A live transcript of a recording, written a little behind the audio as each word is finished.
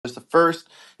first,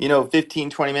 15,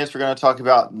 20 minutes, we're going to talk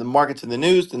about the markets and the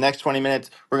news. The next 20 minutes,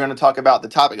 we're going to talk about the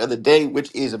topic of the day,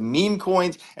 which is meme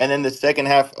coins. And then the second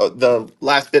half, the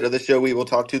last bit of the show, we will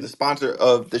talk to the sponsor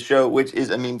of the show, which is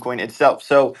a meme coin itself.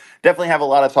 So definitely have a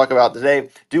lot to talk about today.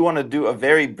 Do want to do a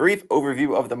very brief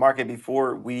overview of the market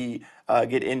before we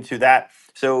get into that.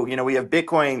 So, we have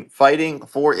Bitcoin fighting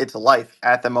for its life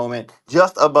at the moment,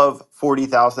 just above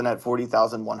 40,000 at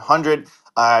 40,100.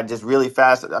 Just really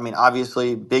fast. I mean,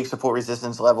 obviously, big support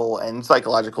resistance level and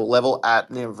psychological level at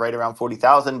right around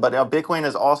 40,000. But Bitcoin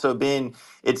has also been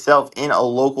itself in a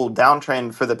local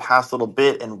downtrend for the past little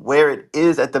bit, and where it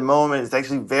is at the moment is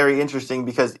actually very interesting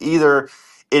because either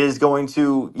it is going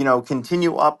to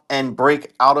continue up and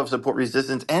break out of support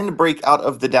resistance and break out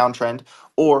of the downtrend,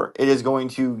 or it is going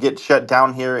to get shut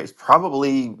down here. It's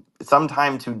probably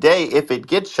sometime today if it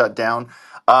gets shut down,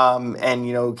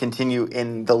 and continue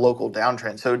in the local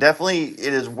downtrend. So definitely,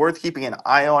 it is worth keeping an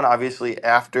eye on. Obviously,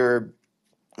 after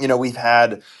we've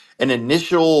had an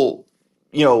initial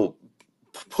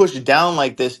push down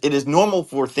like this, it is normal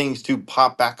for things to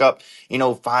pop back up,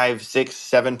 5, 6,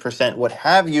 7%, what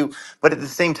have you. But at the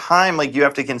same time, like you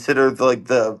have to consider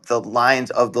the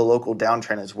lines of the local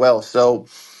downtrend as well. So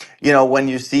when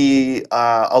you see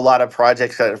a lot of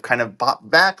projects that have kind of bought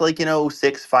back, like, 6,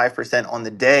 5% on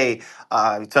the day,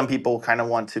 some people kind of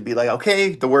want to be like,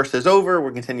 okay, the worst is over,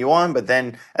 we'll continue on. But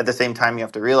then at the same time, you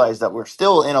have to realize that we're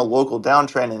still in a local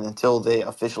downtrend. And until they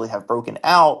officially have broken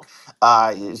out,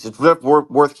 it's just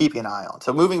worth keeping an eye on.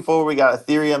 So moving forward, we got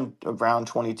Ethereum around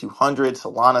 2,200,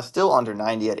 Solana still under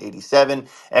 90 at 87,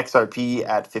 XRP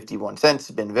at 51 cents.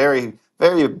 It's been very,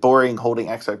 very boring holding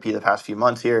XRP the past few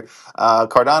months here.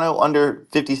 Cardano under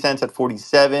 50 cents at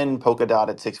 47, Polkadot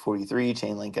at 643,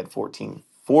 Chainlink at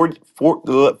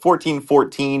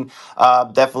 1414.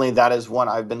 Definitely that is one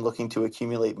I've been looking to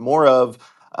accumulate more of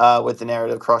with the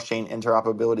narrative cross-chain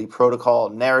interoperability protocol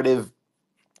narrative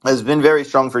has been very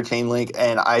strong for Chainlink,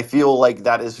 and I feel like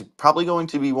that is probably going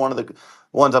to be one of the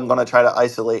ones I'm going to try to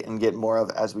isolate and get more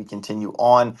of as we continue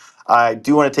on. I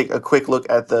do want to take a quick look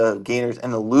at the gainers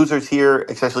and the losers here,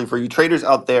 especially for you traders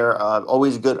out there.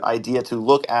 Always a good idea to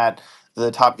look at the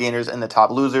top gainers and the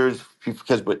top losers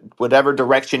because whatever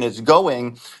direction it's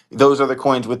going, those are the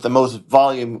coins with the most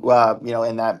volume,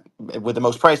 in that with the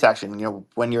most price action.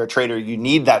 When you're a trader, you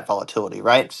need that volatility,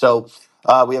 right? So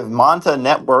we have Monta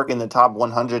Network in the top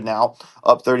 100 now,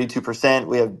 up 32%.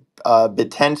 We have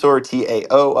Bitensor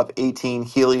TAO up 18,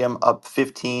 Helium up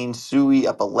 15, Sui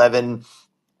up 11,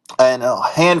 and a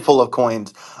handful of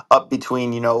coins up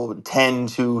between 10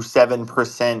 to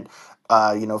 7%.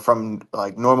 From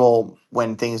like normal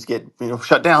when things get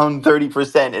shut down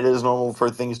 30%, it is normal for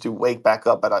things to wake back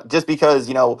up. But just because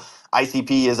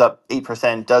ICP is up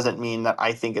 8% doesn't mean that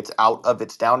I think it's out of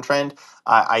its downtrend.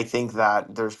 I think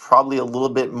that there's probably a little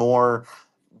bit more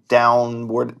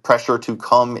downward pressure to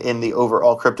come in the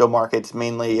overall crypto markets,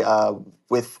 mainly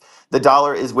with the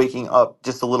dollar is waking up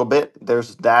just a little bit.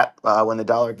 There's that when the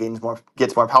dollar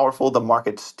gets more powerful, the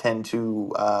markets tend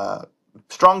to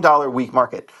strong dollar, weak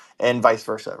market, and vice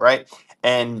versa, right?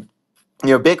 And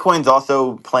Bitcoin's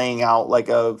also playing out like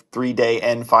a 3-day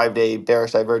and 5-day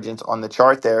bearish divergence on the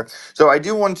chart there. So I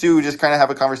do want to just kind of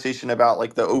have a conversation about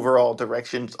like the overall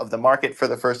directions of the market for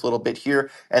the first little bit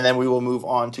here, and then we will move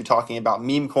on to talking about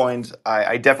meme coins.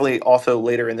 I definitely also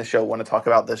later in the show want to talk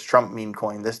about this Trump meme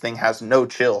coin. This thing has no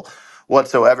chill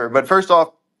whatsoever. But first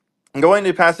off, I'm going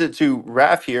to pass it to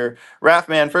Raf here. Raf,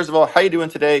 man, first of all, how you doing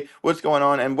today? What's going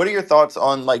on? And what are your thoughts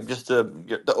on like just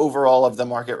the overall of the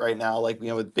market right now? Like,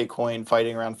 with Bitcoin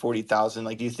fighting around 40,000,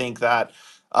 like, do you think that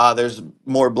there's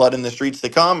more blood in the streets to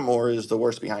come, or is the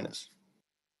worst behind us?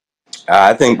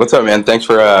 I think, what's up, man? Thanks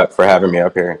for having me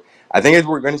up here. I think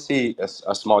we're going to see a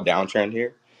small downtrend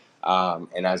here,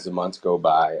 and as the months go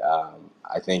by,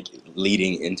 I think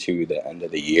leading into the end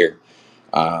of the year,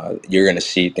 you're going to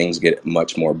see things get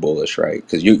much more bullish, right?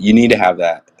 Because you need to have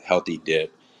that healthy dip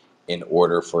in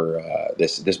order for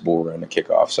this bull run to kick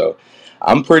off. So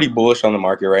I'm pretty bullish on the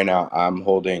market right now. I'm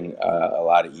holding a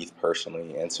lot of ETH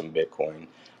personally and some Bitcoin.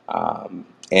 And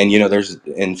there's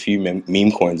in few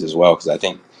meme coins as well, because I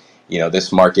think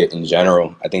this market in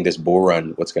general, I think this bull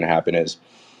run, what's going to happen is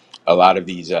a lot of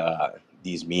these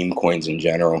meme coins in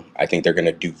general, I think they're going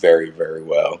to do very, very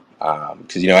well.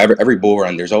 Because every bull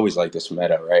run, there's always like this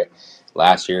meta, right?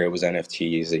 Last year it was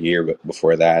NFTs. The year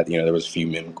before that, there was a few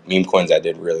meme coins that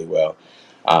did really well.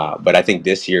 But I think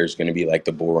this year is going to be like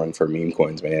the bull run for meme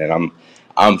coins, man. And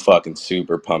I'm fucking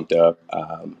super pumped up.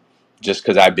 Just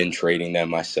because I've been trading them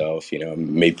myself,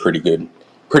 made pretty good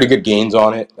gains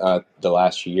on it the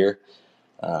last year.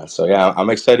 So yeah, I'm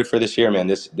excited for this year, man.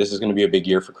 This is going to be a big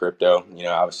year for crypto. You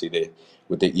know, obviously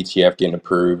with the ETF getting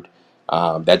approved,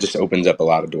 that just opens up a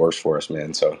lot of doors for us,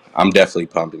 man. So I'm definitely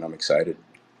pumped and I'm excited.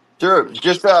 Sure.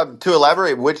 Just to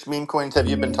elaborate, which meme coins have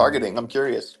you been targeting? I'm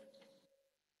curious.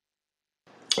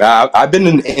 I've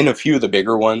been in a few of the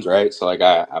bigger ones, right? So like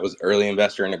I was early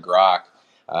investor in a Grok.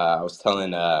 I was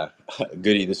telling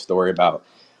Goody the story about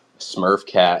Smurf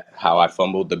Cat, how I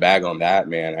fumbled the bag on that,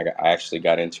 man. I actually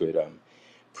got into it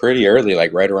pretty early,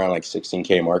 like right around like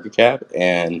 16K market cap.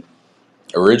 And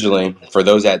originally, for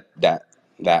those that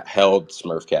held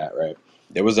Smurf Cat, right,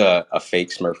 there was a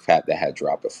fake Smurf Cat that had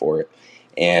dropped before it,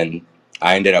 and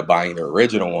I ended up buying the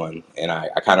original one, and I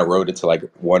kind of rode it to like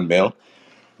 1 mil.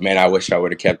 Man, I wish I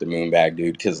would have kept the moon bag,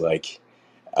 dude, because like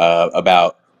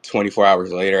about 24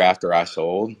 hours later after I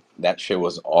sold, that shit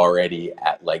was already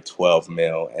at like 12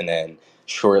 mil. And then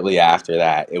shortly after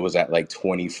that, it was at like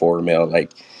 24 mil.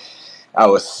 Like, I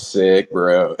was sick,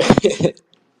 bro.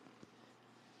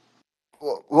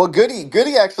 Well,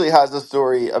 Goody actually has a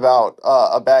story about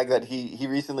a bag that he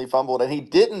recently fumbled, and he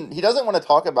doesn't want to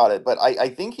talk about it, but I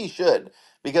think he should,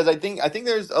 because I think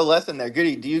there's a lesson there.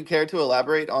 Goody, do you care to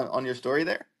elaborate on your story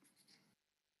there?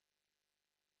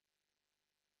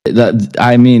 That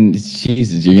I mean,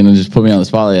 Jesus, you're gonna just put me on the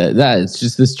spotlight. That it's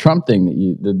just this Trump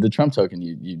thing that the Trump token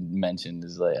you mentioned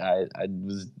is like I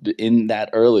was in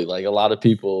that early, like a lot of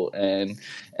people, and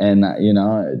you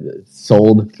know,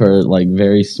 sold for like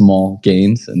very small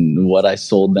gains, and what I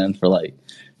sold then for like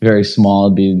very small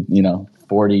would be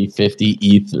 40, 50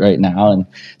 ETH right now, and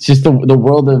it's just the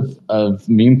world of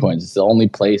meme coins. It's the only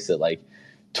place that like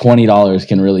 $20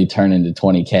 can really turn into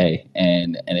 20K,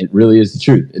 and it really is the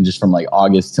truth. And just from like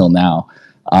August till now,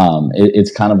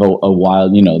 it's kind of a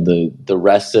wild, the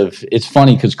rest of it's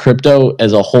funny because crypto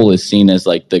as a whole is seen as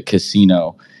like the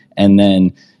casino, and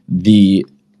then the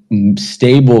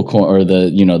stable coin, or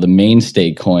the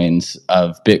mainstay coins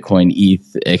of Bitcoin,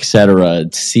 ETH, etc.,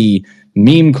 see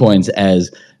meme coins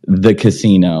as the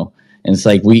casino. And it's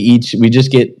like we just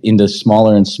get into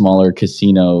smaller and smaller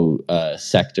casino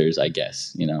sectors, I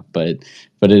guess, but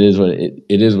it is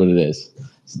it is what it is.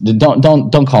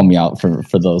 Don't call me out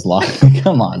for those laws.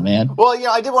 Come on, man. Well,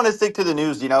 I did want to stick to the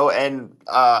news, and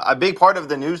a big part of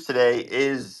the news today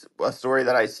is a story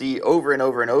that I see over and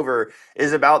over and over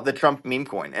is about the Trump meme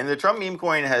coin. And the Trump meme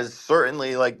coin has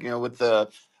certainly, like, with the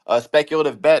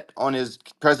speculative bet on his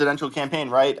presidential campaign,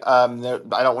 right? I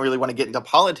don't really want to get into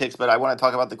politics, but I want to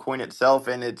talk about the coin itself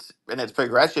and its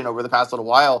progression over the past little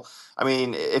while. I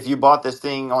mean, if you bought this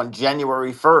thing on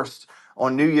January 1st,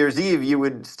 on New Year's Eve, you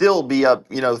would still be up,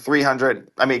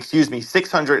 300, I mean, excuse me,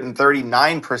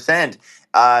 639%.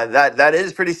 That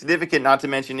is pretty significant, not to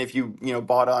mention if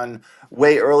bought on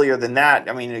way earlier than that.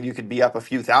 I mean, you could be up a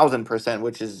few thousand%,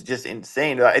 which is just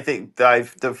insane. I think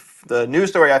the news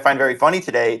story I find very funny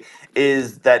today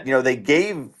is that,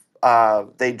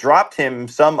 they dropped him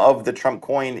some of the Trump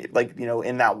coin, like,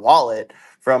 in that wallet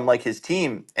from like his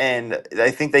team, and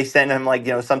I think they sent him like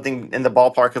something in the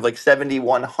ballpark of like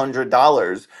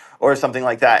 $7,100 or something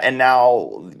like that, and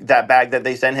now that bag that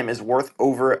they sent him is worth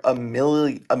over $1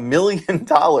 million.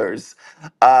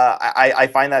 I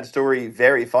find that story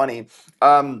very funny.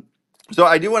 So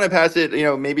I do want to pass it,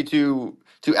 maybe to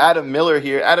Adam Miller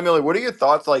here. Adam Miller, what are your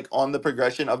thoughts like on the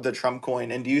progression of the Trump coin,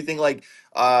 and do you think like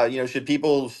should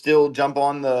people still jump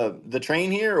on the train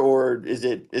here, or is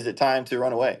it time to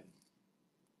run away?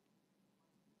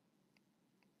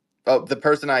 Oh, the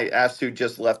person I asked who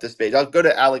just left this page. I'll go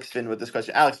to Alex Finn with this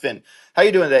question. Alex Finn, how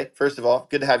you doing today? First of all,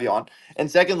 good to have you on. And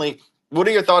secondly, what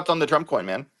are your thoughts on the Trump coin,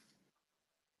 man?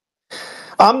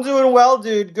 I'm doing well,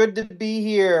 dude. Good to be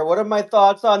here. What are my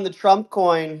thoughts on the Trump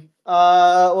coin?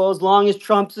 Well, as long as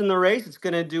Trump's in the race, it's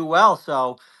gonna do well.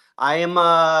 So I'm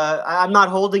not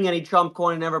holding any Trump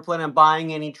coin. Never plan on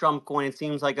buying any Trump coin. It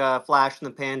seems like a flash in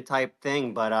the pan type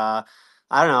thing, but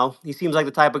I don't know. He seems like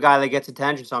the type of guy that gets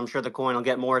attention, so I'm sure the coin will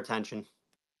get more attention.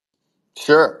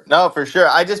 Sure. No, for sure.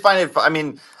 I just find it, I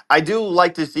mean, I do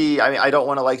like to see, I mean, I don't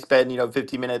want to like spend,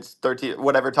 15 minutes, 13,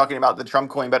 whatever, talking about the Trump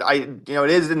coin, but it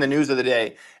is in the news of the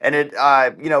day. And it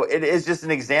is just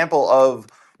an example of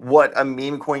what a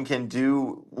meme coin can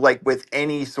do, like with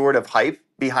any sort of hype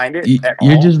behind it at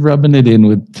You're all. just rubbing it in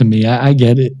with to me. I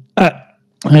get it.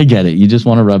 I get it. You just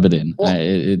want to rub it in. Well,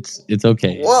 It's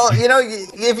okay. well,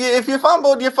 if you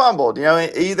fumbled, you fumbled.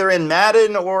 Either in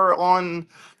Madden or on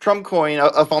Trump Coin,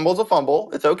 a fumble's a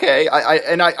fumble. It's okay.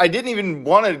 I didn't even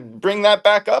want to bring that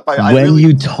back up. I When really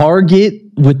you target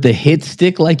with the hit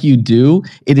stick like you do,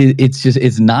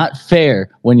 it's not fair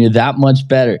when you're that much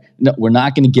better. No, we're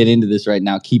not going to get into this right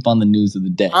now. Keep on the news of the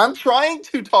day. I'm trying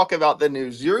to talk about the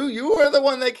news. You are the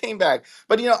one that came back.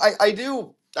 But I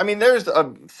do. I mean, there's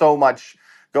so much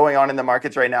going on in the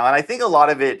markets right now, and I think a lot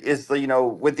of it is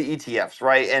with the ETFs,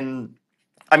 right? And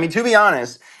I mean, to be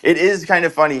honest, it is kind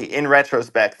of funny in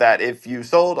retrospect that if you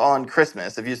sold on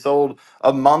Christmas, if you sold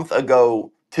a month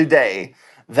ago today,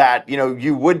 that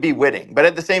you would be winning. But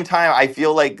at the same time, I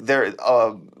feel like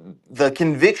the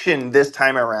conviction this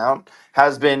time around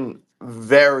has been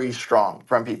very strong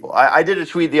from people. I did a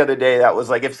tweet the other day that was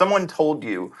like, if someone told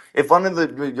you, if one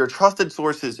of your trusted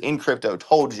sources in crypto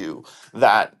told you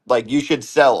that like you should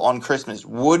sell on Christmas,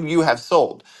 would you have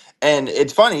sold? And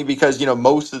it's funny because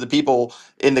most of the people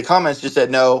in the comments just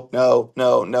said no, no,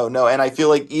 no, no, no. And I feel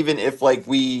like even if like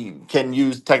we can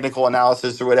use technical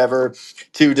analysis or whatever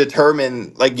to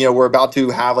determine like we're about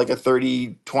to have like a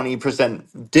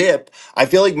 30-20% dip, I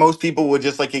feel like most people would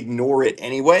just like ignore it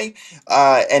anyway.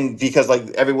 And because like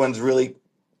everyone's really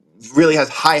has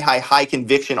high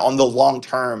conviction on the long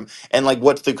term and like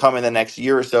what's to come in the next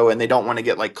year or so, and they don't want to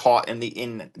get like caught in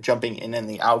the jumping in and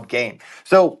the out game.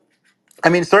 So I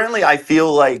mean, certainly, I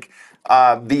feel like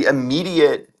the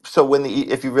immediate. So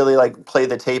if you really like play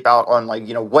the tape out on like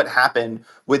what happened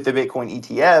with the Bitcoin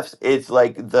ETFs, it's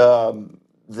like the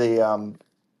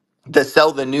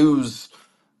sell the news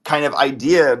kind of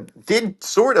idea did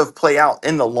sort of play out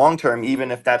in the long term,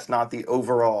 even if that's not the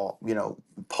overall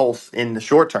pulse in the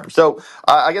short term. So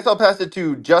I guess I'll pass it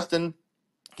to Justin.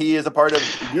 He is a part of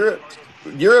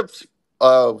Europe's.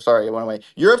 Oh, sorry, I went away.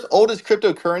 Europe's oldest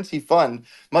cryptocurrency fund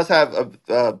must have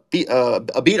a beat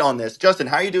on this. Justin,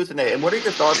 how are you doing today? And what are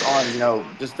your thoughts on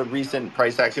just the recent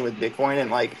price action with Bitcoin? And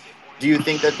like, do you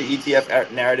think that the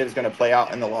ETF narrative is going to play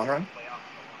out in the long run?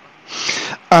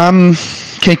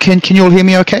 Can you all hear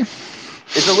me okay?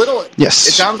 It's a little. Yes.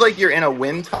 It sounds like you're in a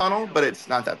wind tunnel, but it's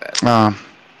not that bad.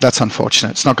 That's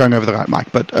unfortunate. It's not going over the right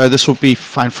mic, but this will be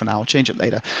fine for now. I'll change it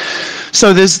later.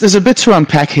 So there's a bit to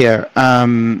unpack here.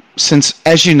 Since,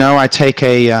 as you know, I take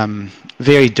a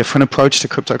very different approach to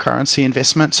cryptocurrency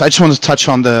investment. So I just want to touch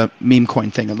on the meme coin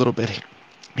thing a little bit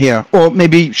here. Or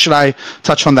maybe should I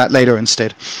touch on that later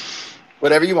instead?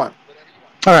 Whatever you want.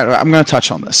 All right, I'm going to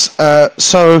touch on this.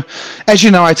 So, as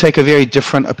you know, I take a very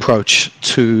different approach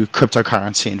to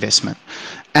cryptocurrency investment.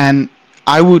 And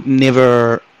I would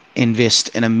never invest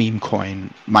in a meme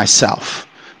coin myself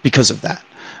because of that.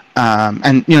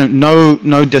 And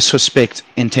no disrespect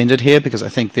intended here, because I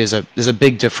think there's a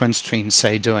big difference between,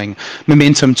 say, doing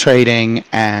momentum trading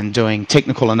and doing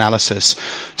technical analysis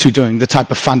to doing the type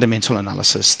of fundamental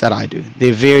analysis that I do.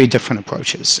 They're very different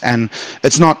approaches, and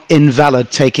it's not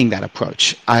invalid taking that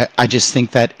approach. I just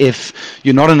think that if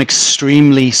you're not an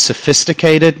extremely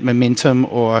sophisticated momentum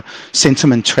or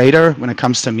sentiment trader when it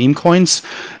comes to meme coins,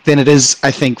 then it is,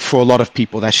 I think, for a lot of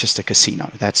people, that's just a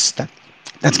casino. That's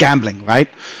gambling, right?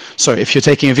 So if you're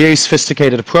taking a very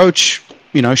sophisticated approach,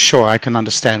 sure, I can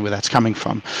understand where that's coming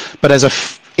from. But as a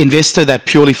investor that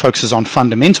purely focuses on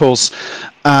fundamentals,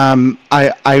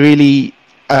 I really,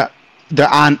 there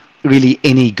aren't really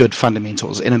any good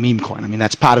fundamentals in a meme coin. I mean,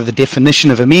 that's part of the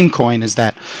definition of a meme coin, is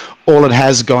that all it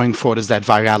has going for it is that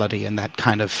virality and that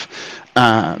kind of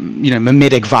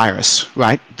mimetic virus,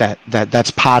 right?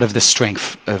 That's part of the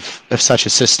strength of such a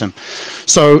system.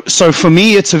 So for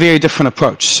me, it's a very different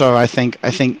approach. So I think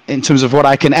in terms of what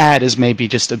I can add is maybe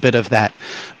just a bit of that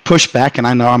pushback. And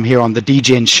I know I'm here on the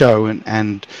Degens show,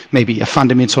 and maybe a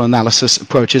fundamental analysis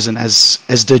approach isn't as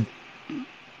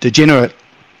degenerate,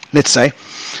 let's say.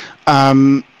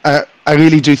 I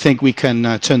really do think we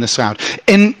can turn this around.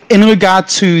 In regard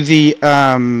to the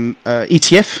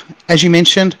ETF, as you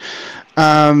mentioned,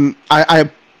 I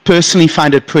personally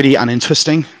find it pretty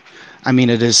uninteresting. I mean,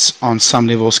 it is on some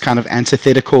levels kind of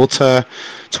antithetical to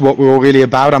what we're all really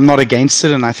about. I'm not against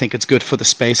it, and I think it's good for the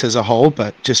space as a whole,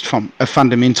 but just from a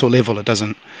fundamental level, it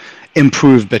doesn't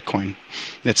improve Bitcoin,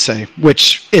 let's say,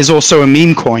 which is also a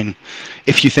meme coin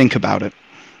if you think about it.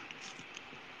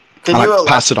 Can you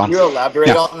elaborate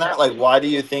Yeah. on that? Like, why do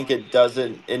you think it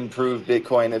doesn't improve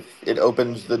Bitcoin if it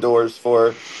opens the doors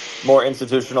for more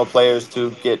institutional players to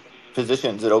get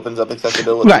positions? It opens up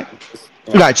accessibility. Right.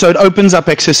 Right, so it opens up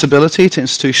accessibility to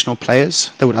institutional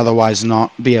players that would otherwise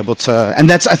not be able to, and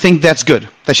I think that's good.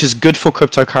 That's just good for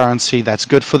cryptocurrency. That's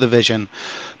good for the vision,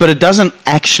 but it doesn't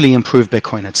actually improve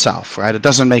Bitcoin itself, right? It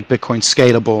doesn't make Bitcoin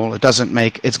scalable. It doesn't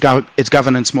make its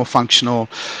governance more functional.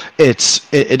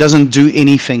 It doesn't do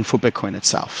anything for Bitcoin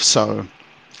itself. So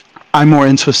I'm more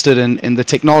interested in the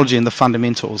technology and the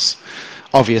fundamentals,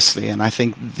 obviously, and I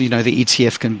think the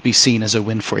ETF can be seen as a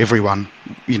win for everyone,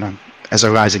 as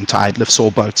a rising tide lifts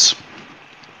all boats.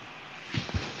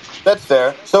 That's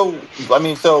fair. So, I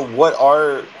mean, so what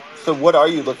are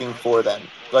you looking for then?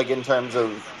 Like in terms of,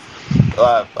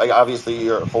 like obviously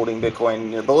you're holding Bitcoin,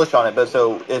 and you're bullish on it, but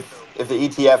so if the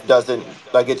ETF doesn't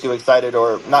like get you excited,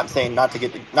 or not saying not that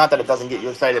it doesn't get you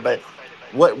excited, but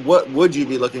what would you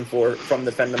be looking for from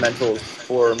the fundamentals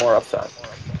for more upside?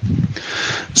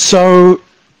 So,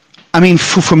 I mean,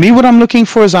 for me, what I'm looking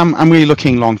for is I'm really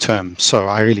looking long term. So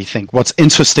I really think what's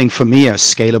interesting for me are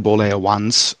scalable layer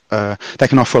ones that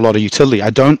can offer a lot of utility. I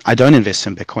don't invest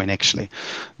in Bitcoin actually.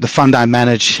 The fund I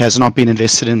manage has not been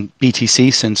invested in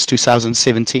BTC since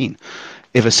 2017.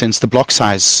 Ever since the block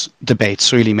size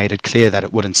debates really made it clear that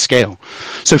it wouldn't scale.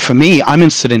 So for me, I'm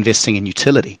interested in investing in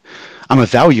utility. I'm a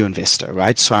value investor,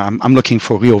 right? So I'm looking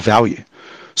for real value.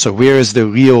 So where is the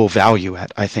real value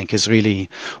at, I think, is really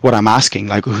what I'm asking.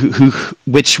 Like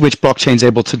which blockchain is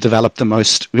able to develop the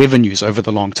most revenues over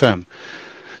the long term?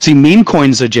 See, meme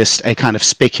coins are just a kind of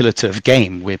speculative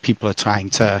game where people are trying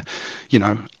to,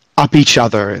 up each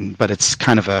other, but it's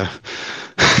kind of a,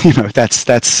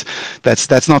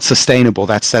 that's not sustainable.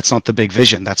 That's not the big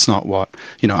vision. That's not what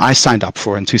I signed up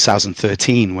for in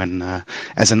 2013 when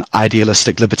as an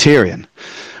idealistic libertarian.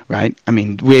 Right? I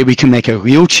mean, where we can make a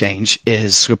real change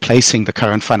is replacing the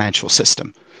current financial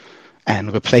system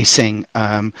and replacing,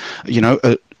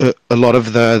 a lot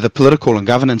of the political and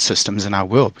governance systems in our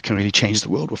world. We can really change the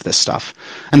world with this stuff.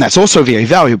 And that's also very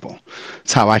valuable.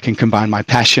 It's how I can combine my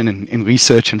passion in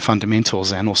research and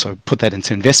fundamentals and also put that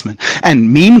into investment.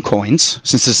 And meme coins,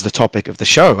 since this is the topic of the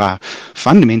show, are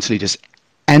fundamentally just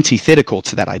antithetical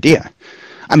to that idea.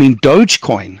 I mean,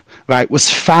 Dogecoin, right, was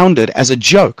founded as a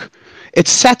joke. It's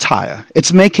satire.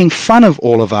 It's making fun of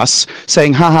all of us,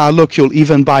 saying, haha, look, you'll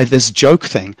even buy this joke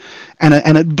thing.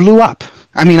 And it blew up.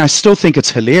 I mean, I still think it's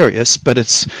hilarious, but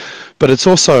it's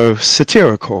also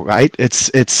satirical, right?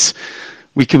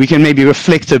 We can maybe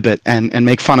reflect a bit and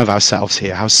make fun of ourselves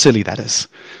here, how silly that is.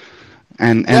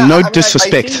 And Yeah, no I mean, I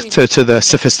disrespect see. to the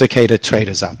sophisticated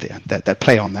traders out there that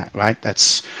play on that, right?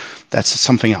 That's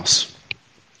something else.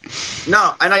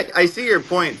 No, and I see your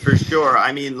point for sure.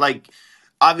 I mean, like,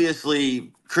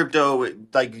 obviously, crypto,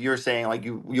 like you're saying, like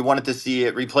you wanted to see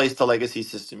it replace the legacy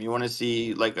system. You want to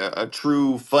see like a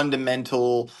true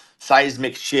fundamental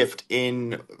seismic shift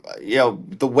in,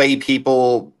 the way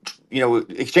people,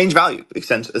 exchange value,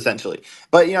 essentially.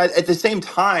 But at the same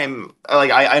time,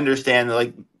 like I understand,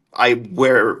 like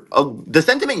the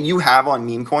sentiment you have on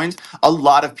meme coins, a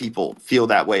lot of people feel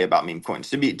that way about meme coins.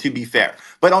 To be fair,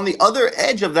 but on the other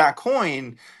edge of that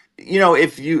coin,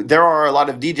 there are a lot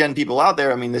of degen people out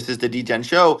there. I mean, this is the degen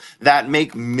show that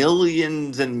make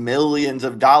millions and millions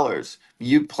of dollars.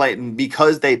 You play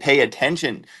because they pay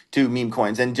attention to meme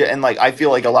coins, and like I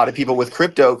feel like a lot of people with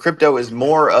crypto is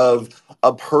more of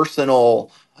a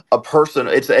personal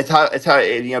it's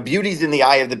how beauty's in the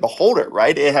eye of the beholder,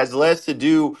 right? It has less to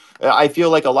do. I feel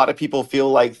like a lot of people feel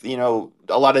like,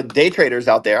 a lot of day traders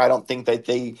out there, I don't think that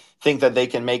they think that they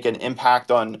can make an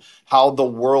impact on how the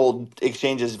world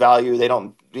exchanges value. They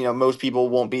don't, most people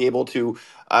won't be able to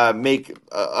make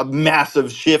a massive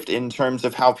shift in terms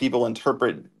of how people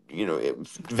interpret,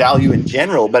 value in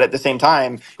general. But at the same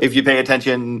time, if you pay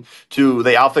attention to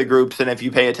the alpha groups, and if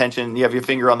you pay attention, you have your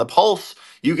finger on the pulse,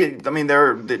 you can, I mean,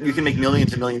 you can make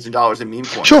millions and millions of dollars in meme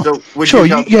coins. Sure, So would you sure.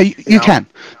 tell You can.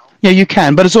 Yeah, you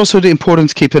can. But it's also important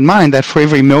to keep in mind that for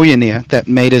every millionaire that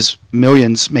made his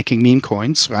millions making meme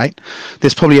coins, right,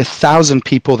 there's probably 1,000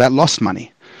 people that lost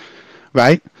money,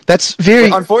 right? That's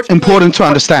very unfortunately, important to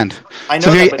understand. I It's a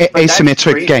know that, very but that's asymmetric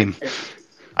trading. game.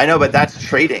 I know, but that's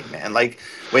trading, man. Like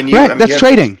when Right, I mean, that's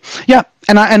trading. Yeah,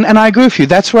 and I agree with you.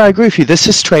 That's where I agree with you. This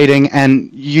is trading,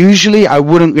 and usually I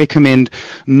wouldn't recommend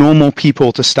normal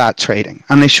people to start trading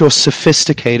unless you're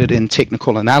sophisticated in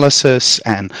technical analysis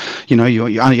and you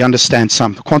understand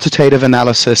some quantitative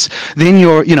analysis. Then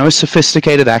you're a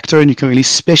sophisticated actor, and you can really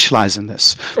specialize in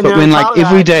this. And But then on when like top of that, you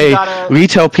everyday gotta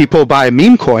retail people buy a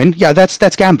meme coin, yeah,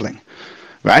 that's gambling,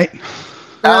 right?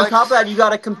 And on top of Alex. that, you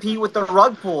got to compete with the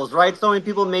rug pulls, right? So many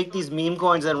people make these meme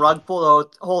coins and rug pull the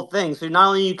whole thing. So not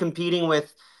only are you competing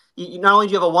with not only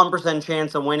do you have a 1%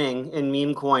 chance of winning in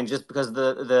meme coin just because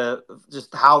the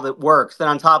just how it works, then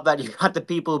on top of that, you got the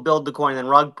people who build the coin and then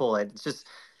rug pull it. It's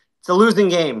a losing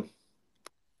game.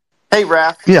 Hey,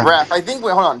 Raph. Yeah. Raph, I think.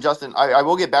 Wait, hold on, Justin. I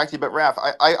will get back to you, but Raph,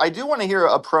 I do want to hear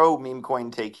a pro meme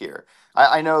coin take here.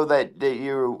 I know that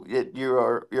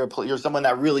you're someone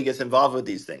that really gets involved with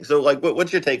these things. So, like,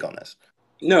 what's your take on this?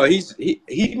 No,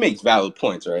 he makes valid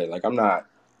points, right? Like I'm not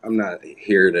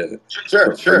here to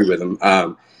Sure, argue sure. with him.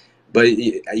 But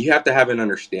you have to have an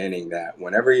understanding that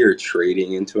whenever you're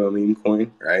trading into a meme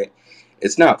coin, right?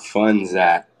 It's not funds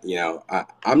that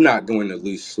I'm not going to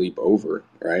lose sleep over,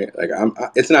 right? Like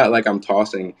it's not like I'm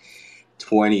tossing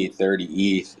 20, 30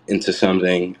 ETH into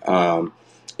something.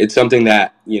 It's something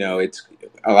that, it's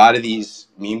a lot of these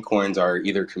meme coins are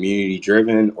either community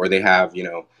driven or they have,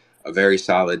 a very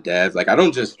solid dev. Like I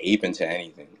don't just ape into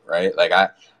anything, right? Like I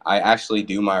actually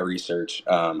do my research.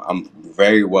 I'm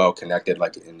very well connected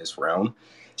like in this realm.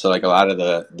 So like a lot of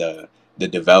the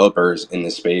developers in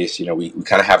the space, we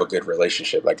kind of have a good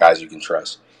relationship, like guys you can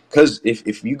trust. Because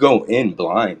if you go in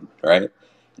blind, right?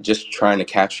 Just trying to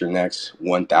catch your next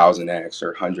 1000x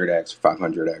or 100x,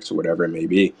 500x, or whatever it may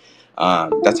be.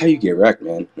 That's how you get wrecked,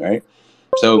 man. Right.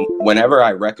 So whenever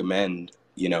I recommend,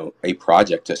 a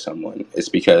project to someone, it's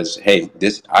because, hey,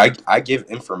 I give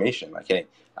information like, hey,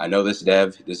 I know this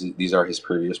dev. These are his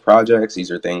previous projects.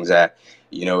 These are things that,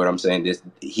 you know what I'm saying.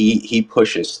 He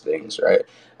pushes things right,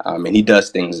 and he does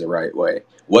things the right way.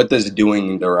 What does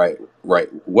doing the right?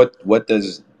 What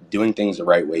does doing things the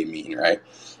right way mean? Right.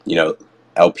 You know,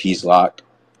 LP's locked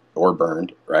or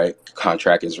burned, right?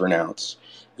 Contract is renounced.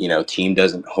 Team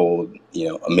doesn't hold,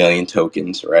 a million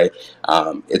tokens, right?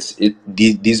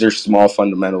 These are small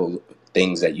fundamental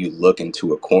things that you look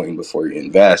into a coin before you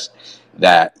invest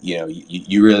that,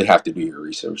 you really have to do your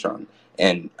research on.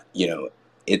 And,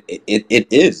 it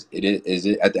is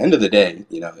at the end of the day,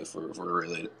 if we're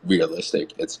really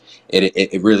realistic,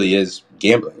 it really is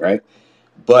gambling, right?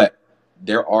 But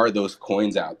there are those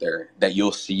coins out there that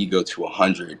you'll see go to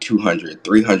 100, 200,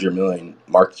 300 million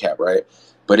market cap, right?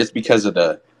 But it's because of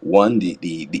the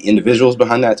individuals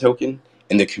behind that token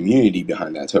and the community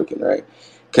behind that token, right?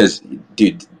 Because,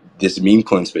 dude, this meme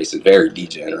coin space is very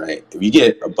degen, right? If you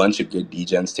get a bunch of good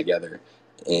degens together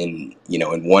in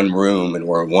one room and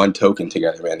we're in one token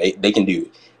together, man, they can do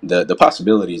the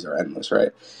possibilities are endless,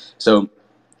 right? So,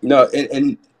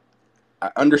 and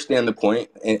I understand the point,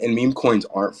 and meme coins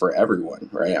aren't for everyone,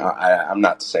 right? I'm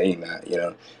not saying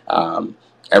that,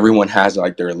 everyone has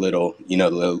like their little,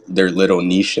 their little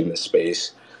niche in the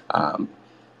space. Um,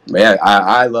 but yeah,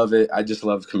 I love it. I just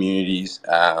love communities.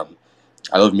 I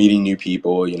love meeting new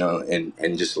people,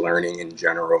 and just learning in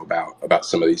general about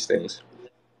some of these things.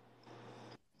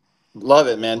 Love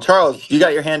it, man. Charles, you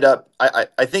got your hand up.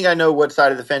 I think I know what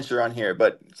side of the fence you're on here,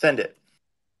 but send it.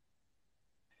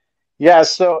 Yeah,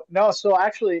 so no, so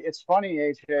actually it's funny,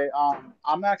 AJ.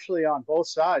 I'm actually on both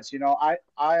sides.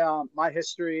 My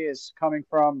history is coming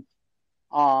from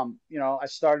I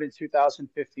started in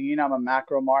 2015. I'm a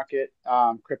macro market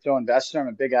crypto investor. I'm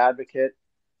a big advocate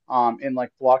in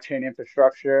like blockchain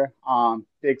infrastructure,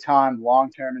 big time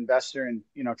long-term investor in,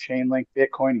 Chainlink,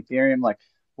 Bitcoin, Ethereum, like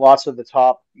lots of the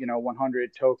top,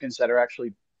 100 tokens that are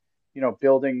actually,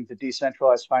 building the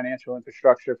decentralized financial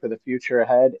infrastructure for the future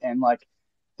ahead. And like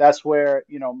that's where,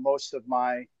 most of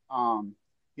my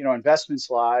investments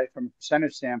lie from a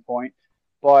percentage standpoint.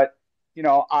 But,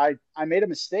 I made a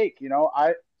mistake,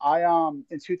 I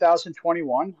in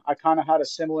 2021, I kind of had a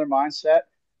similar mindset.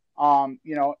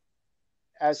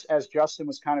 As Justin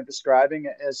was kind of describing,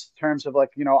 as terms of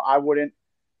like, I wouldn't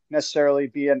necessarily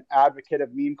be an advocate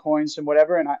of meme coins and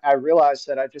whatever. And I realized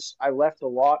that I left a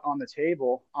lot on the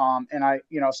table. And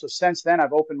so since then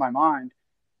I've opened my mind,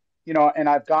 and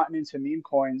I've gotten into meme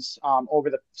coins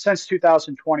since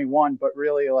 2021, but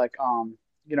really like,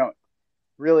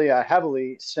 really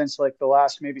heavily since like the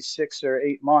last maybe 6 or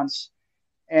 8 months.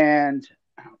 And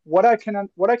what I can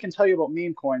tell you about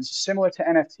meme coins, similar to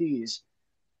NFTs,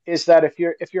 is that if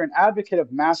you're an advocate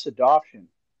of mass adoption,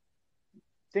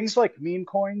 things like meme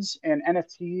coins and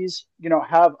NFTs,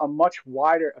 have a much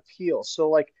wider appeal. So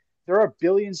like there are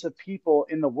billions of people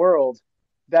in the world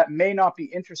that may not be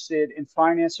interested in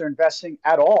finance or investing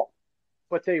at all,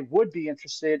 but they would be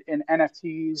interested in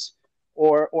NFTs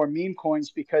or meme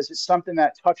coins because it's something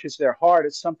that touches their heart.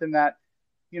 It's something that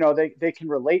they can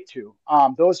relate to.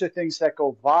 Those are things that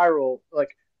go viral,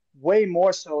 like way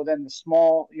more so than the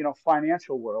small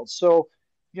financial world. So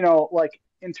like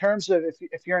in terms of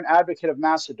if you're an advocate of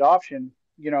mass adoption,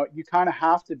 you kind of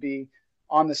have to be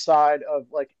on the side of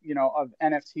like of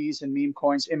NFTs and meme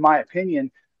coins, in my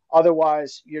opinion.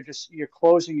 Otherwise, you're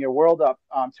closing your world up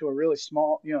to a really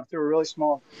small, through a really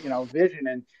small,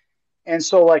 vision. And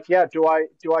so like, yeah, do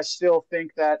I still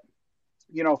think that,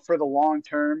 for the long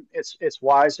term, it's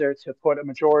wiser to put a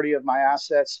majority of my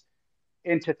assets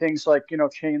into things like,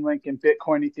 Chainlink and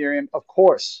Bitcoin, Ethereum? Of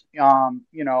course.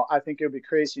 I think it would be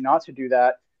crazy not to do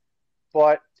that.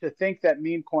 But to think that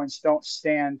meme coins don't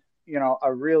stand,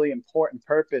 a really important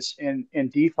purpose in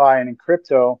DeFi and in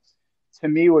crypto, to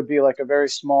me would be like a very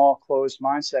small closed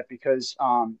mindset, because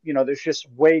there's just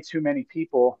way too many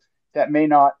people that may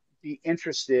not be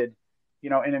interested,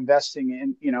 in investing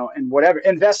in, in whatever,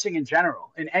 investing in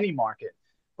general in any market,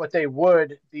 but they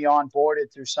would be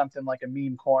onboarded through something like a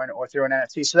meme coin or through an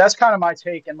NFT. So that's kind of my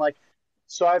take. And like,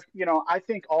 so I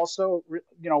think also,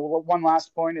 one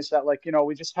last point is that, like,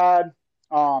 we just had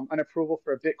an approval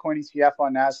for a Bitcoin ETF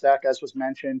on NASDAQ, as was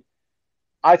mentioned.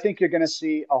 I think you're going to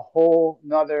see a whole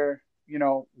nother,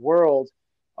 world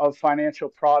of financial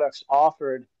products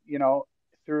offered,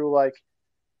 through like,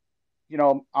 you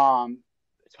know, um,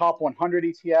 top 100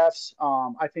 ETFs.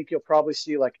 I think you'll probably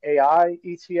see like AI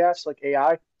ETFs, like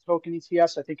AI token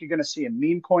ETFs. I think you're going to see a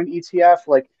meme coin ETF.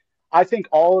 Like, I think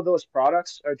all of those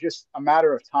products are just a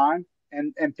matter of time,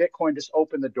 and Bitcoin just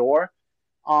opened the door.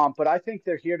 But I think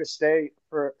they're here to stay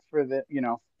for the,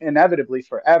 inevitably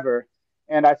forever.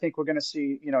 And I think we're going to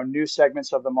see, new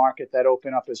segments of the market that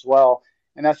open up as well.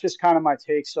 And that's just kind of my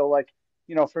take. So like,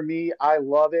 for me, I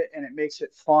love it and it makes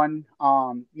it fun.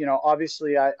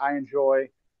 Obviously I enjoy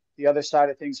the other side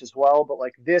of things as well, but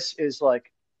like, this is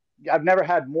like, I've never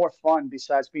had more fun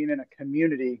besides being in a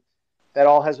community that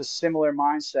all has a similar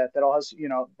mindset, that all has,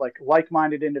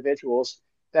 like-minded individuals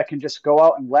that can just go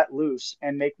out and let loose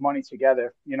and make money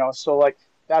together, So like,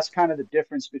 that's kind of the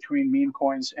difference between meme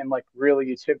coins and like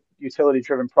really utility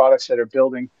driven products that are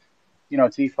building,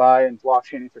 DeFi and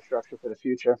blockchain infrastructure for the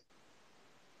future.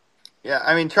 Yeah,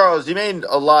 I mean, Charles, you made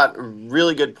a lot of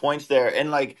really good points there,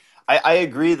 and like I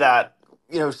agree that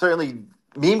certainly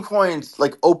meme coins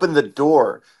like open the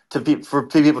door for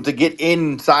people to get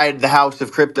inside the house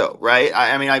of crypto, right?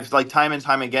 I mean, I've like time and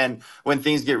time again when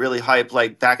things get really hyped,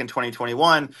 like back in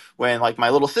 2021, when like my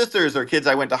little sisters or kids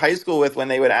I went to high school with, when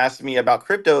they would ask me about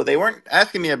crypto, they weren't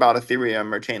asking me about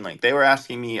Ethereum or Chainlink. They were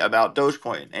asking me about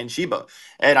Dogecoin and Shiba.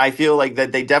 And I feel like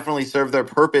that they definitely serve their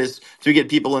purpose to get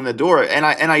people in the door. And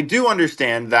I do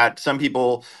understand that some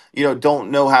people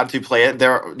don't know how to play it.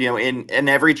 There, in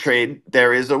every trade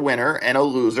there is a winner and a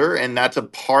loser, and that's a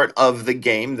part of the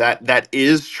game that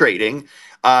is trading.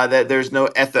 That there's no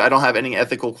I don't have any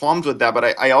ethical qualms with that, but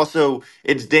I also,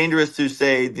 it's dangerous to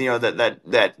say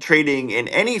that trading in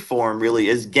any form really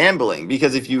is gambling,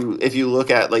 because if you look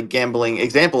at like gambling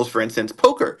examples, for instance,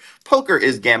 poker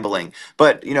is gambling.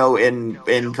 But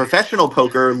in professional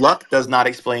poker, luck does not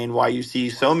explain why you see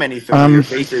so many familiar Um,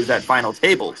 faces at final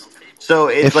tables. So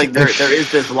it's if like there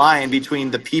is this line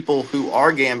between the people who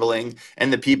are gambling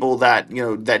and the people that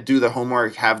that do the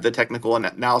homework, have the technical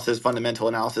analysis, fundamental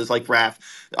analysis, like Raf,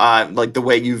 like the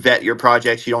way you vet your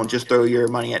projects. You don't just throw your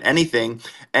money at anything.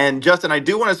 And Justin, I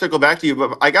do want to circle back to you,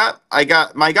 but I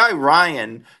got my guy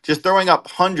Ryan just throwing up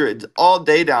hundreds all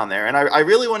day down there, and I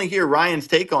really want to hear Ryan's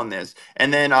take on this,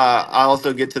 and then I'll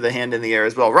also get to the hand in the air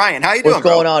as well. Ryan, how you What's doing,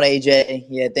 bro? going on, AJ?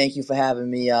 Yeah, thank you for having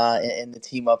me in the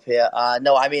team up here.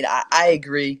 No, I mean, I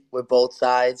agree with both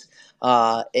sides.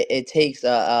 It takes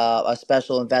a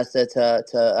special investor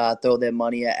to throw their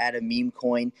money at a meme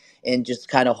coin and just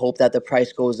kind of hope that the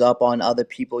price goes up on other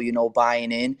people,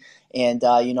 buying in. And,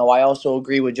 I also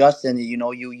agree with Justin.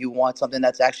 You want something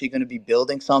that's actually going to be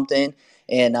building something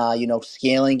and,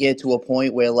 scaling it to a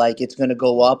point where, like, it's going to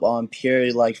go up on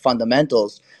pure, like,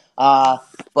 fundamentals.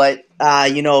 But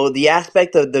the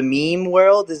aspect of the meme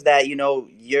world is that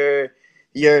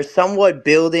you're somewhat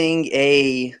building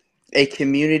a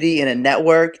community and a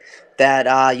network that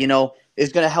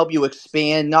is going to help you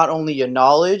expand not only your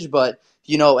knowledge, but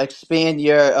expand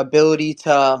your ability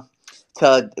to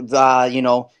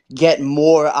get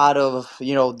more out of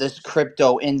this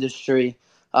crypto industry.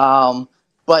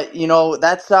 But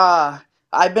that's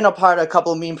I've been a part of a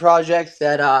couple of meme projects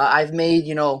that I've made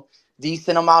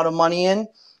decent amount of money in.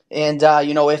 And,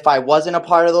 if I wasn't a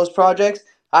part of those projects,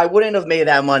 I wouldn't have made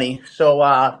that money. So,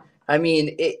 I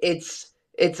mean, it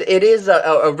is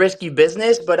a risky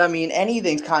business, but I mean,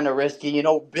 anything's kind of risky.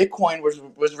 Bitcoin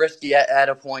was risky at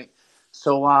a point.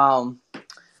 So,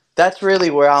 that's really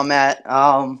where I'm at.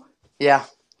 Yeah,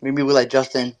 maybe we'll let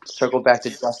Justin circle back to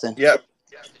Justin. Yep,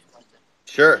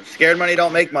 sure. Scared money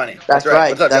don't make money. That's That's right.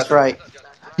 What's right. up, That's Justin? right.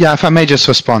 yeah, if I may just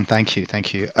respond, thank you.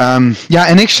 Yeah,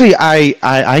 and actually, I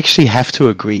actually have to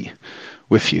agree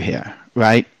with you here.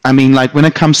 right? I mean, like when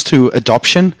it comes to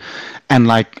adoption, and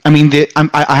like, I mean,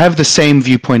 I have the same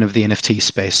viewpoint of the NFT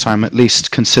space, so I'm at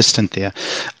least consistent there.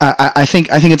 I think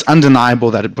it's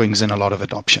undeniable that it brings in a lot of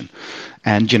adoption,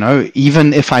 and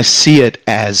even if I see it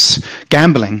as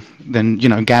gambling, then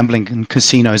gambling and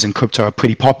casinos and crypto are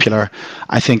pretty popular.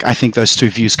 I think those two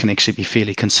views can actually be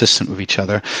fairly consistent with each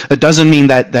other. It doesn't mean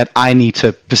that I need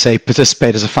to per se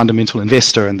participate as a fundamental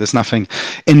investor, and there's nothing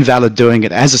invalid doing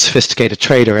it as a sophisticated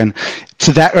trader. And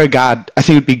to that regard, I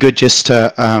think it'd be good just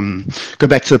to go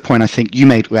back to the point I think you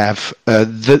made, Rav.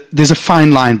 There's a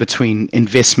fine line between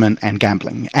investment and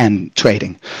gambling and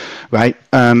trading, right?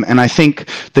 And I think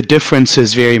the difference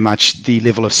is very much the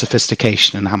level of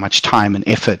sophistication and how much time and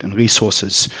effort and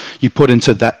resources you put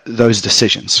into those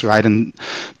decisions, right? And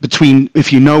between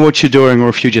if you know what you're doing or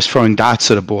if you're just throwing darts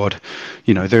at a board,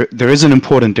 there is an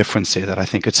important difference there that I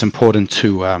think it's important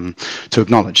to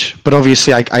acknowledge. But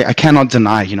obviously, I cannot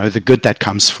deny the good that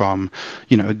comes from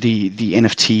the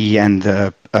NFT and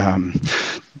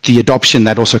the adoption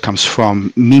that also comes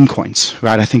from meme coins,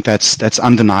 right? I think that's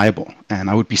undeniable, and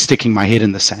I would be sticking my head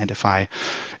in the sand if I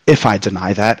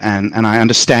deny that. And I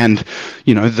understand,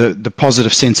 the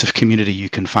positive sense of community you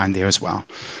can find there as well.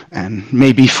 And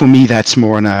maybe for me, that's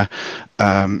more in a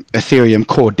Ethereum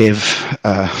core dev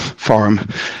forum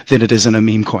than it is in a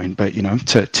meme coin. But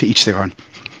to each their own.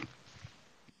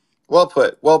 Well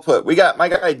put. Well put. We got my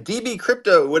guy DB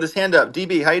Crypto with his hand up.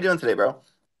 DB, how you doing today, bro?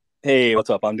 Hey, what's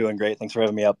up? I'm doing great. Thanks for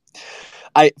having me up.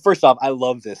 First off, I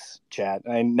love this chat,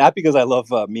 and not because I love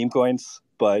meme coins,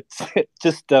 but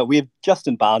just we have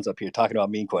Justin Bonds up here talking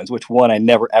about meme coins, which one I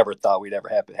never ever thought we'd ever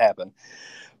happen.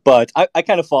 But I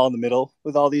kind of fall in the middle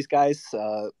with all these guys.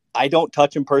 I don't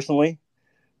touch them personally,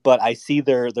 but I see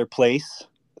their place.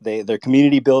 They're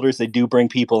community builders. They do bring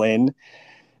people in,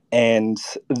 and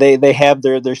they have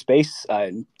their space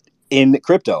in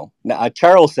crypto. Now,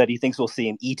 Charles said he thinks we'll see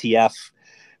an ETF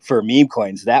for meme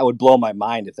coins. That would blow my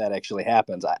mind if that actually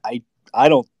happens. I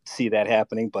don't see that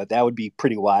happening, but that would be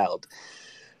pretty wild.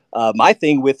 My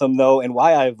thing with them, though, and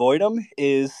why I avoid them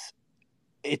is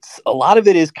a lot of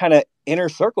it is kind of inner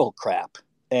circle crap.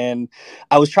 And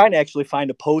I was trying to actually find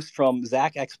a post from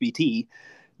Zach XBT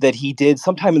that he did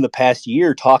sometime in the past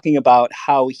year talking about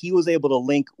how he was able to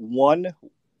link one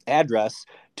address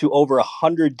to over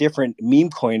 100 different meme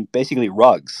coin, basically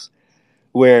rugs,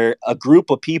 where a group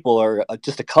of people or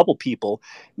just a couple people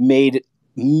made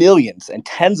millions and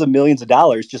tens of millions of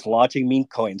dollars just launching meme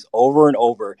coins over and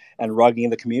over and rugging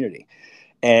the community.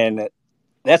 And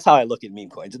that's how I look at meme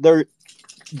coins.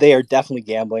 They are definitely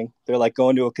gambling. They're like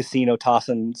going to a casino,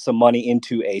 tossing some money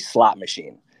into a slot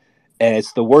machine. And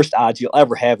it's the worst odds you'll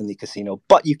ever have in the casino,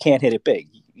 but you can't hit it big.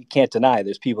 You can't deny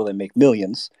there's people that make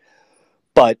millions,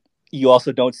 but you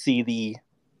also don't see the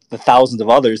thousands of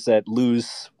others that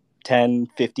lose 10,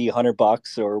 50,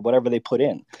 $100 or whatever they put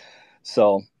in.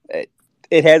 So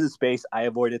it has its space. I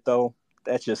avoid it though.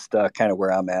 That's just kind of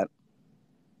where I'm at.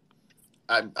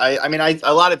 I mean,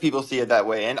 a lot of people see it that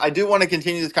way, and I do want to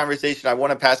continue this conversation. I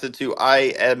want to pass it to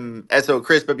IMSO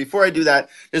Chris, but before I do that,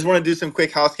 just want to do some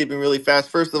quick housekeeping really fast.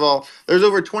 First of all, there's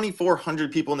over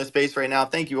 2,400 people in the space right now.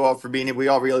 Thank you all for being here. We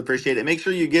all really appreciate it. Make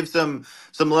sure you give some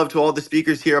love to all the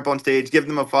speakers here up on stage. Give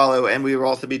them a follow, and we will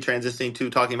also be transitioning to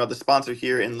talking about the sponsor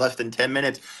here in less than 10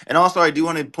 minutes. And also, I do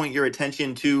want to point your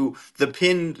attention to the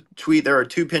pinned tweet. There are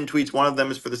two pinned tweets. One of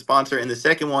them is for the sponsor, and the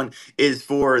second one is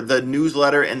for the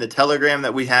newsletter and the Telegram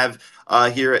that we have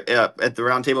here at the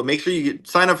roundtable. Make sure you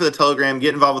sign up for the Telegram,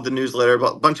 get involved with the newsletter.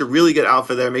 A bunch of really good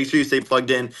alpha there. Make sure you stay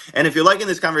plugged in. And if you're liking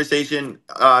this conversation,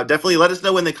 definitely let us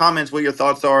know in the comments what your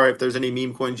thoughts are. If there's any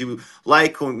meme coins you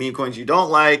like, or meme coins you don't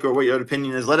like, or what your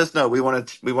opinion is, let us know. We want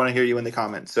to hear you in the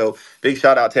comments. So big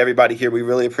shout out to everybody here. We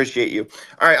really appreciate you.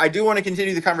 All right, I do want to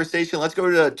continue the conversation. Let's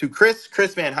go to Chris.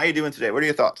 Chris, man, how you doing today? What are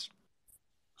your thoughts?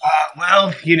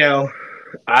 Well,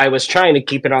 I was trying to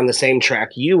keep it on the same track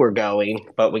you were going,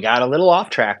 but we got a little off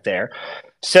track there.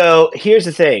 So here's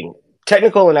the thing.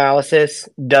 Technical analysis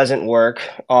doesn't work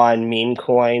on meme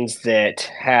coins that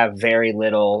have very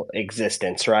little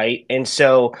existence, right? And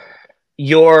so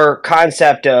your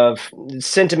concept of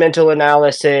sentimental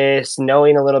analysis,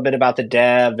 knowing a little bit about the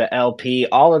dev, the LP,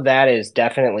 all of that is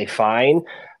definitely fine.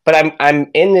 But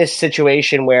I'm in this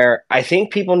situation where I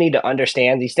think people need to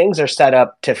understand these things are set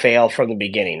up to fail from the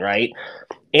beginning, right?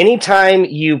 Anytime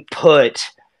you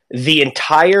put the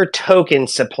entire token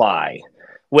supply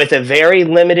with a very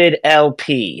limited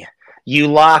LP, You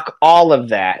lock all of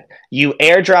that. You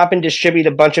airdrop and distribute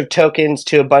a bunch of tokens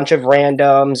to a bunch of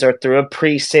randoms or through a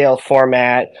pre-sale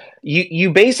format.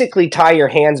 You basically tie your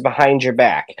hands behind your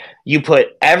back. You put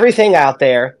everything out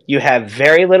there. You have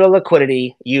very little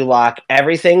liquidity. You lock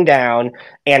everything down,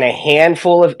 and a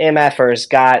handful of MFers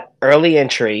got early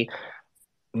entry.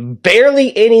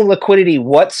 Barely any liquidity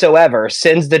whatsoever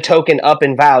sends the token up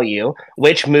in value,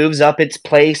 which moves up its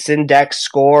place in Dex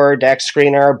Score, Dex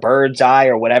Screener, Bird's Eye,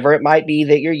 or whatever it might be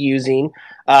that you're using.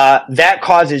 That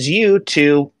causes you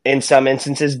to, in some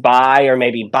instances, buy, or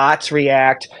maybe bots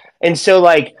react. And so,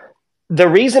 like, the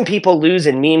reason people lose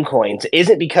in meme coins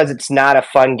isn't because it's not a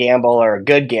fun gamble or a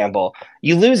good gamble.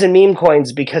 You lose in meme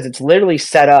coins because it's literally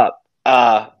set up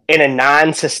in a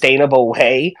non-sustainable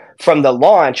way from the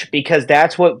launch, because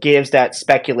that's what gives that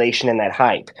speculation and that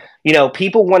hype. You know,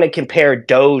 people want to compare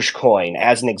Dogecoin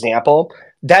as an example.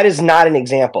 That is not an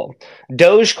example.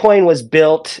 Dogecoin was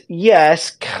built,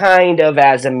 yes, kind of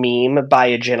as a meme by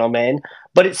a gentleman,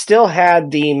 but it still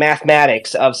had the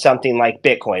mathematics of something like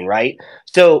Bitcoin, right?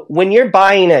 So when you're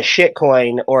buying a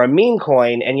shitcoin or a meme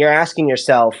coin and you're asking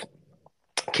yourself,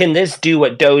 can this do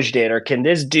what Doge did, or can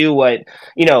this do what,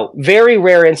 you know, very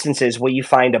rare instances will you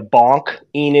find a Bonk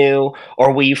Inu,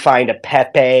 or will you find a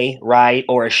Pepe, right,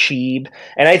 or a Sheeb.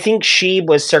 And I think Sheeb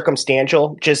was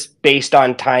circumstantial just based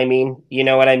on timing, you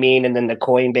know what I mean, and then the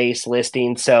Coinbase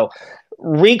listing. So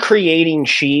recreating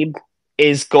Sheeb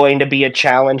is going to be a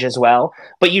challenge as well.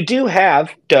 But you do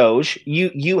have Doge.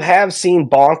 You have seen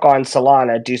Bonk on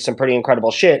Solana do some pretty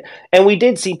incredible shit. And we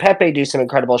did see Pepe do some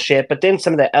incredible shit, but then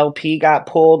some of the LP got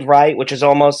pulled, right? Which is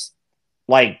almost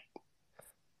like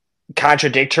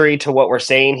contradictory to what we're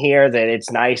saying here, that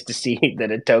it's nice to see that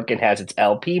a token has its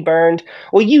LP burned.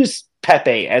 We'll use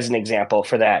Pepe as an example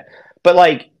for that. But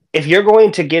like, if you're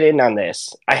going to get in on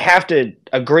this, I have to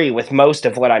agree with most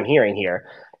of what I'm hearing here.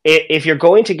 If you're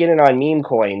going to get in on meme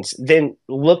coins, then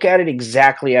look at it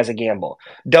exactly as a gamble.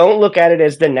 Don't look at it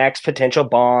as the next potential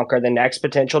Bonk or the next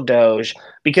potential Doge,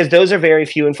 because those are very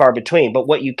few and far between. But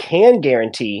what you can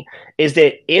guarantee is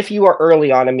that if you are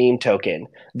early on a meme token,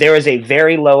 there is a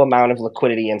very low amount of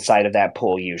liquidity inside of that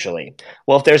pool usually.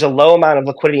 Well, if there's a low amount of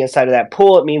liquidity inside of that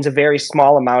pool, it means a very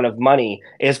small amount of money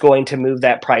is going to move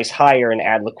that price higher and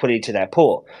add liquidity to that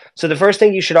pool. So the first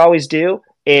thing you should always do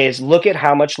is look at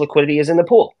how much liquidity is in the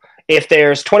pool. If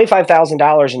there's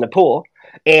 $25,000 in the pool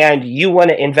and you want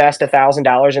to invest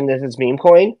 $1,000 in this meme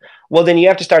coin, well, then you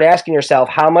have to start asking yourself,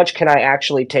 how much can I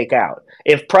actually take out?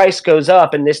 If price goes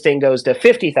up and this thing goes to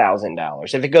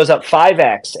 $50,000, if it goes up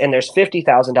 5x and there's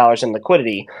 $50,000 in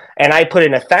liquidity and I put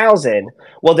in 1,000,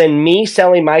 well, then me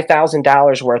selling my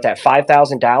 $1,000 worth at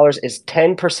 $5,000 is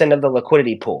 10% of the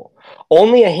liquidity pool.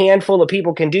 Only a handful of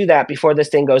people can do that before this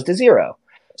thing goes to zero.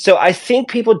 So I think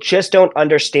people just don't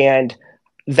understand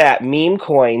that meme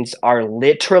coins are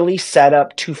literally set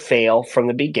up to fail from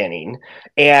the beginning,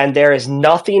 and there is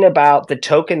nothing about the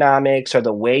tokenomics or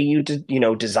the way you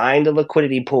design the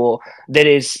liquidity pool that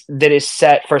is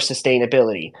set for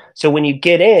sustainability. So when you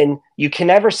get in, you can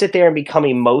never sit there and become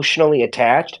emotionally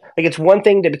attached. Like, it's one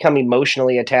thing to become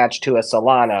emotionally attached to a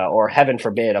Solana, or heaven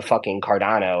forbid a fucking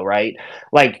Cardano, right?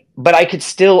 Like, but I could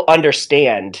still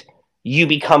understand you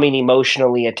becoming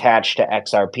emotionally attached to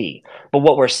XRP. But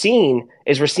what we're seeing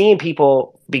is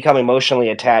people become emotionally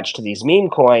attached to these meme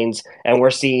coins, and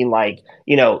we're seeing, like,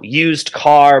 used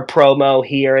car promo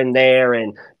here and there,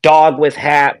 and dog with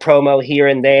hat promo here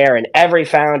and there, and every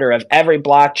founder of every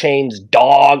blockchain's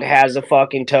dog has a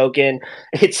fucking token.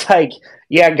 It's like,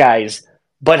 yeah, guys,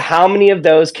 but how many of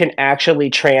those can actually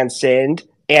transcend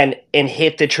and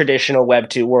hit the traditional Web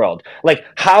 2 world? Like,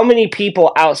 how many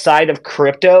people outside of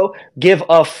crypto give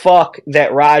a fuck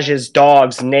that Raj's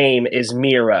dog's name is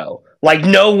Miro? Like,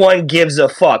 no one gives a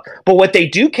fuck. But what they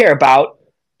do care about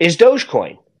is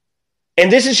Dogecoin.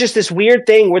 And this is just this weird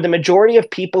thing where the majority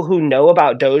of people who know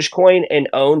about Dogecoin and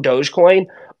own Dogecoin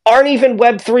aren't even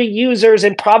Web3 users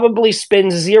and probably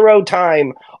spend zero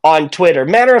time on Twitter.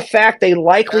 Matter of fact, they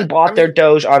likely bought their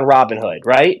Doge on Robinhood,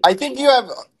 right? I think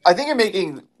you're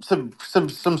making some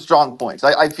strong points.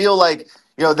 I feel like,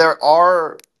 there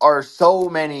are so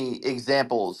many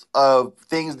examples of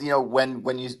things,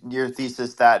 when your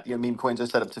thesis that, meme coins are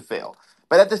set up to fail.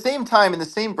 But at the same time, in the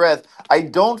same breath, I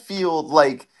don't feel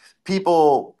like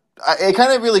people, it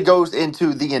kind of really goes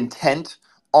into the intent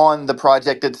on the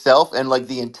project itself and like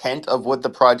the intent of what the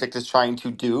project is trying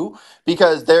to do,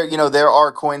 because there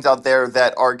are coins out there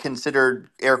that are considered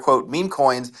air quote meme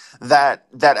coins that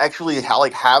actually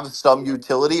like have some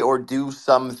utility or do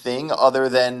something other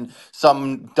than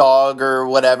some dog or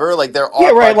whatever. Like there Yeah,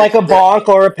 are right, like projects a there. Bonk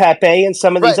or a Pepe and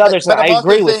some of these Right, others, and but I'm I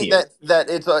also agree with saying you. that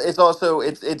it's also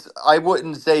it's I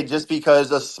wouldn't say just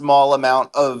because a small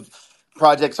amount of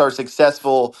projects are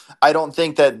successful, I don't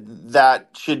think that that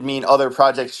should mean other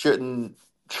projects shouldn't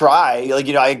try. Like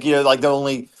like the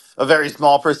only a very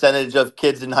small percentage of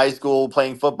kids in high school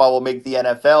playing football will make the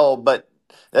NFL, but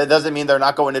that doesn't mean they're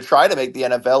not going to try to make the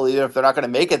NFL, even if they're not going to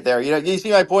make it there. You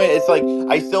see my point? It's like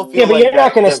I still Yeah, feel but like you're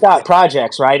not that going to stop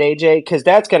projects, right, AJ? Because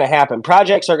that's going to happen.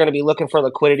 Projects are going to be looking for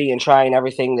liquidity and trying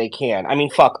everything they can. I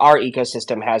mean, fuck, our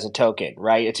ecosystem has a token,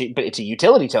 right? But it's a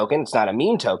utility token. It's not a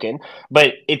meme token.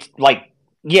 But it's like,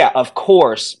 yeah, of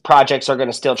course, projects are going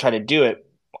to still try to do it.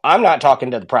 I'm not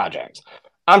talking to the projects.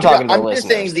 I'm yeah, talking to the I'm just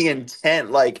saying listeners. the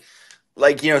intent,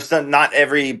 some not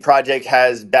every project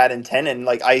has bad intent, and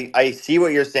like I see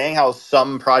what you're saying, how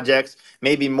some projects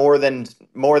maybe more than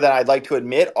I'd like to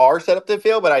admit are set up to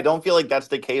fail, but I don't feel like that's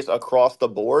the case across the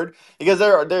board, because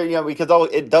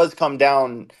it does come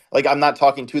down, like I'm not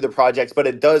talking to the projects, but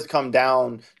it does come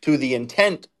down to the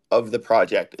intent of the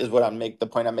project is what the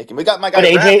point I'm making. We got my guy But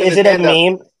Raph AJ, in is his it a hand up.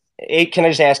 meme? Can I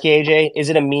just ask you, AJ? Is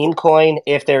it a meme coin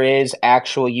if there is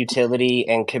actual utility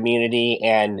and community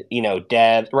and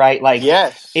dev, right? Like,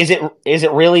 Yes. is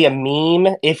it really a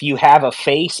meme if you have a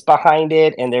face behind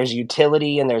it and there's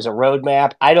utility and there's a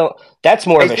roadmap? I don't. That's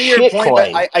more I of a see your shit point, but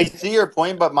coin. I see your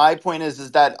point, but my point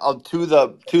is that to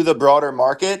the broader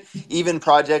market, even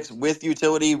projects with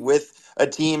utility, with a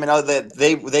team and other, that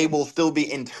they will still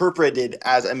be interpreted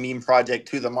as a meme project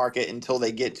to the market until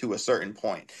they get to a certain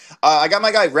point. I got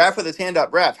my guy Raph with his hand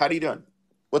up. Raph, how you doing?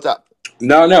 What's up?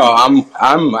 No,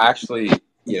 I'm actually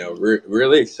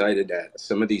really excited that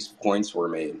some of these points were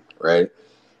made, right?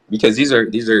 Because these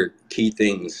are key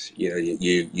things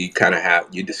you kind of have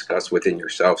you discuss within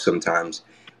yourself sometimes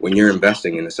when you're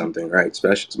investing into something, right?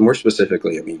 Especially more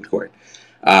specifically a meme coin.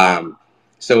 Um,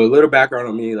 so a little background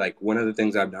on me, like one of the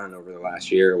things I've done over the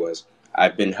last year was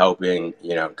I've been helping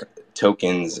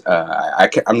tokens.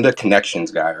 I'm the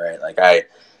connections guy, right? Like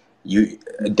you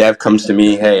a dev comes to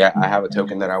me, hey, I have a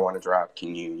token that I want to drop.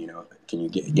 Can you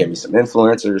get me some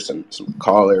influencers, some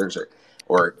callers,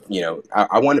 or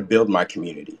I want to build my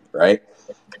community, right?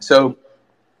 So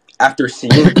after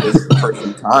seeing this for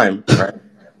some time, right,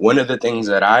 one of the things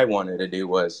that I wanted to do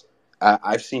was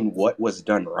I've seen what was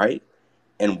done right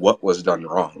and what was done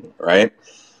wrong, right?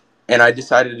 And I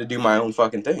decided to do my own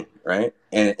fucking thing, right?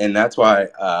 And that's why.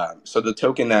 So the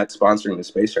token that's sponsoring the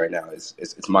space right now is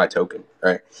it's my token,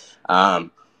 right?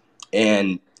 Um,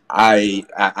 and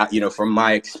from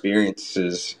my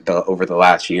experiences over the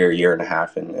last year and a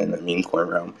half in the meme coin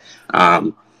realm,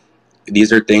 um,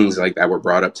 these are things like that were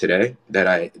brought up today that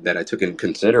I took in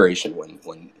consideration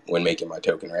when making my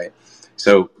token, right?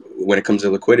 So when it comes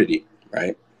to liquidity,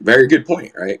 right? Very good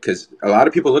point, right? Because a lot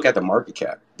of people look at the market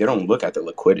cap, they don't look at the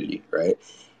liquidity, right?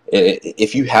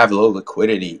 If you have low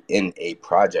liquidity in a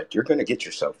project, you're going to get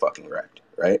yourself fucking wrecked,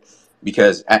 right?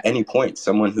 Because at any point,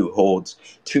 someone who holds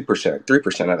 2%,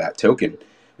 3% of that token,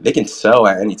 they can sell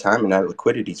at any time and that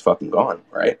liquidity's fucking gone,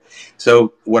 right?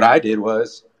 So what I did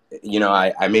was,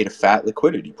 I made a fat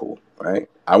liquidity pool, right?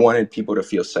 I wanted people to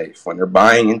feel safe when they're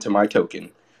buying into my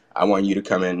token. I want you to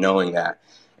come in knowing that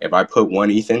if I put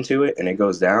one ETH into it and it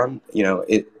goes down,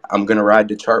 I'm gonna ride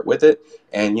the chart with it,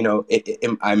 and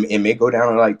it may go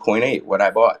down to like zero point 0.8 what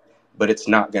I bought, but it's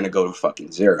not gonna go to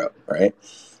fucking zero, right?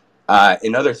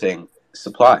 Another thing,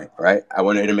 supply, right? I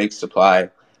wanted to make supply.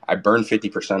 I burned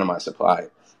 50% of my supply.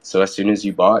 So as soon as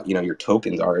you bought, your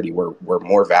tokens already were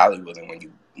more valuable than when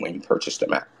you purchased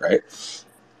them at, right?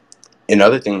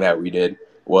 Another thing that we did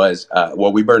was,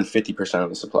 we burned 50% of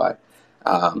the supply.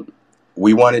 Um,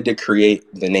 we wanted to create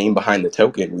the name behind the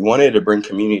token. We wanted to bring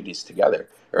communities together,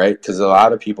 right? Because a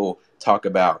lot of people talk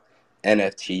about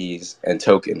NFTs and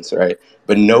tokens, right?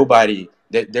 But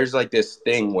there's like this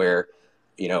thing where,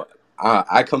 you know,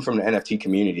 I come from the NFT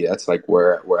community. That's like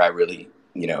where I really,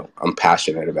 I'm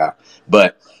passionate about.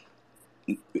 But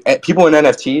people in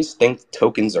NFTs think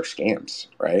tokens are scams,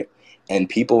 right? And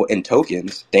people in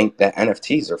tokens think that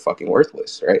NFTs are fucking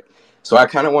worthless, right? So I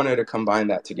kind of wanted to combine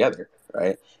that together,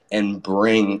 right? And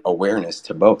bring awareness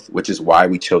to both, which is why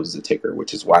we chose the ticker,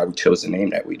 which is why we chose the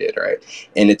name that we did, right?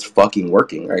 And it's fucking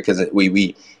working, right? Because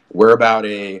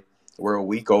we're a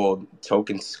week old.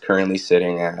 Tokens currently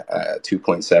sitting at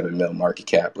 2.7 mil market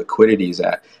cap. Liquidity is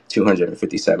at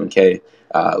 257K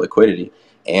liquidity,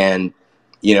 and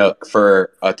you know,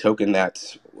 for a token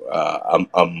that's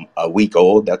a week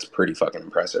old, that's pretty fucking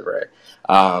impressive, right?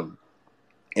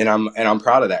 And I'm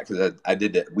proud of that because I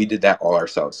did that. We did that all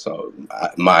ourselves. So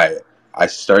I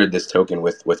started this token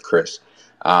with Chris,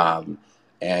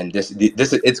 and this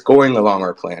it's going along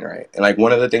our plan, right? And like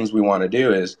one of the things we want to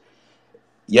do is,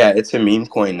 yeah, it's a meme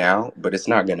coin now, but it's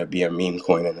not going to be a meme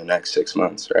coin in the next 6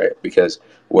 months, right? Because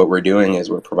what we're doing is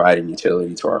we're providing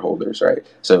utility to our holders, right?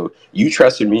 So you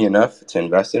trusted me enough to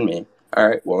invest in me. All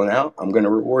right, well, now I'm going to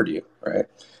reward you, right?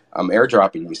 I'm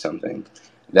airdropping you something.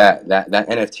 That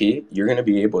NFT, you're going to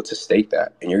be able to stake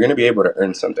that, and you're going to be able to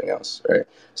earn something else, right?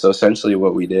 So essentially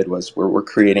what we did was we're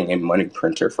creating a money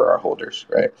printer for our holders,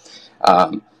 right?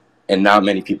 And not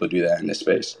many people do that in this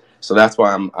space. So that's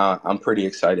why I'm pretty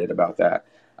excited about that.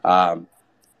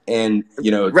 And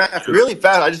you know, Raph, really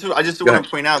fast. I just go want ahead. to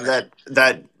point out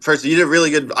that first you did really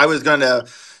good. I was going to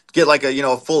get like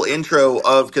a full intro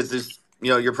of, because this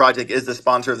your project is the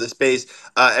sponsor of the space.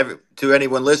 To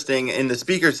anyone listening in the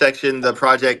speaker section, the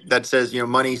project that says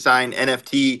money sign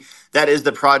NFT, that is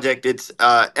the project. It's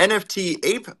NFT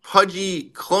Ape Pudgy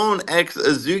Clone X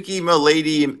Azuki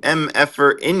Milady M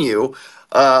Effer Inu.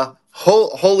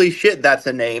 Holy shit, that's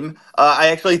a name. I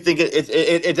actually think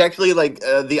it's actually like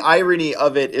the irony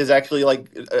of it is actually like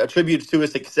attributes to a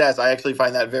success. I actually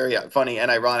find that very funny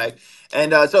and ironic.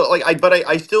 And so like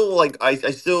I still like I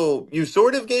still, you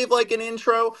sort of gave like an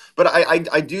intro, but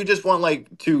I do just want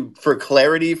like to, for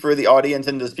clarity for the audience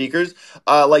and the speakers,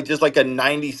 like just like a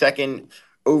 90-second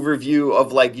overview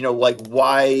of like like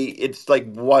why it's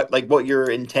like what your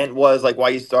intent was, like why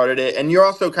you started it. And you're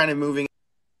also kind of moving,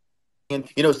 and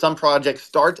some projects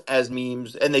start as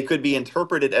memes and they could be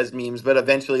interpreted as memes, but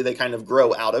eventually they kind of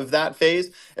grow out of that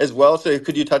phase as well. So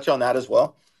could you touch on that as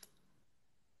well?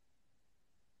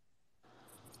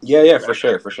 Yeah, for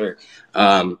sure, for sure.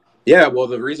 Yeah, well,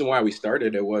 the reason why we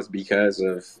started it was because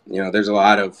of there's a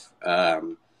lot of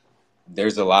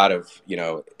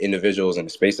individuals in the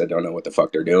space that don't know what the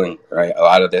fuck they're doing, right? A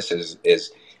lot of this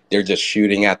is they're just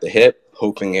shooting at the hip,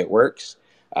 hoping it works.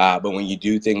 But when you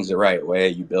do things the right way,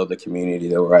 you build the community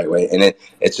the right way, and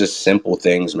it's just simple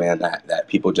things, man, that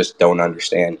people just don't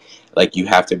understand. Like you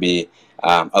have to be.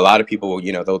 A lot of people,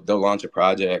 they'll launch a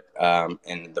project,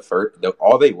 and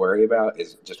all they worry about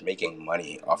is just making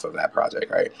money off of that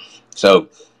project, right? So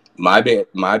my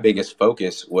biggest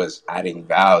focus was adding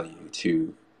value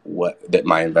to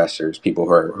my investors, people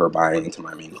who are buying into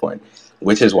my meme coin,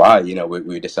 which is why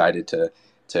we decided to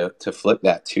flip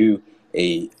that to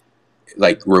a,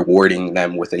 like, rewarding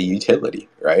them with a utility,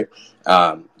 right?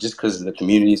 Just because the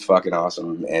community is fucking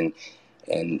awesome, and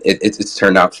it's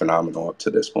turned out phenomenal up to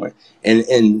this point.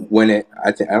 And when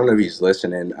I don't know if he's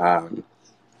listening.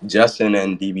 Justin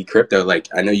and DB Crypto, like,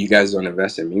 I know you guys don't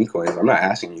invest in meme coins. I'm not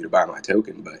asking you to buy my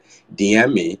token, but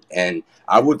DM me, and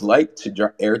I would like to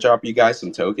airdrop you guys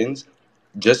some tokens,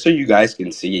 just so you guys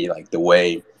can see like the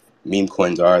way meme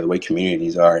coins are, the way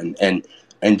communities are,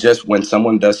 and just when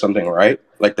someone does something right,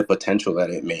 like the potential that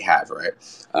it may have, right?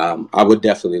 I would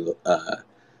definitely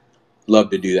love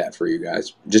to do that for you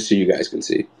guys, just so you guys can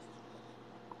see.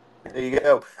 There you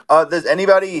go. Does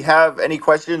anybody have any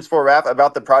questions for Raph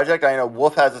about the project? I know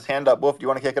Wolf has his hand up. Wolf, do you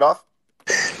want to kick it off?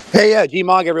 Hey,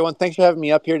 Gmog, everyone. Thanks for having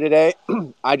me up here today.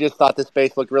 I just thought this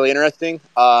space looked really interesting.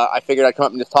 I figured I'd come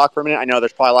up and just talk for a minute. I know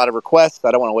there's probably a lot of requests.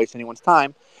 I don't want to waste anyone's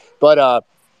time. But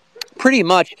pretty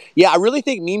much, yeah, I really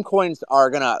think meme coins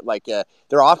are going to,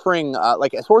 they're offering,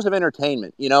 like, a source of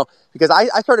entertainment, because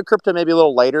I started crypto maybe a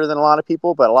little later than a lot of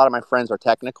people, but a lot of my friends are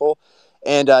technical.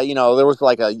 And, there was,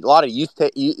 like, a lot of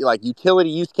utility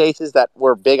use cases that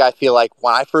were big, I feel like,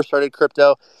 when I first started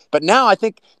crypto. But now I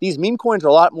think these meme coins are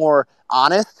a lot more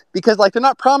honest because, like, they're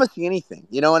not promising anything.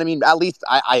 You know what I mean? At least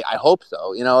I hope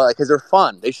so, because they're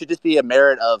fun. They should just be a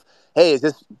merit of, hey, is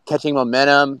this catching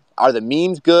momentum? Are the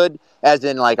memes good? As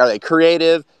in, like, are they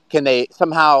creative? Can they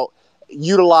somehow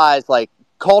utilize, like,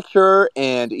 culture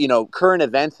and, current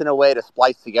events in a way to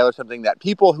splice together something that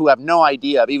people who have no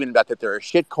idea of even about that they're a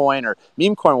shit coin or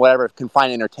meme coin or whatever can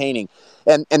find entertaining.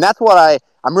 And that's what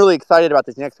I'm really excited about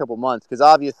this next couple months, because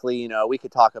obviously, we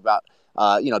could talk about,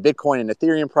 Bitcoin and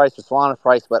Ethereum price or Solana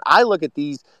price, but I look at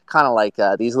these kind of like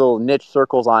these little niche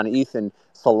circles on ETH and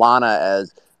Solana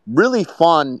as really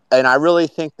fun, and I really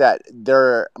think that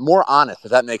they're more honest, if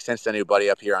that makes sense to anybody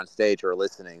up here on stage or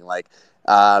listening,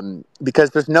 because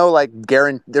there's no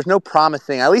there's no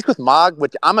promising, at least with MOG,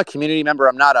 which I'm a community member,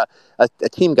 I'm not a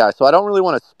team guy, so I don't really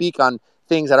want to speak on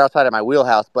things that are outside of my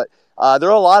wheelhouse, but there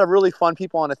are a lot of really fun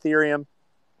people on Ethereum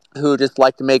who just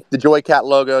like to make the Joycat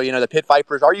logo, the Pit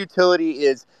Vipers. Our utility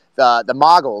is the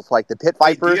Moggles, like the Pit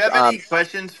Wait, do Vipers. you have any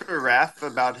questions for Raph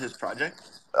about his project?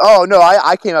 Oh no,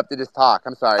 I came up to just talk.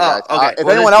 I'm sorry, guys. Oh, okay. If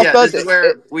Well, anyone else does this is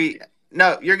where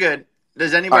no, you're good.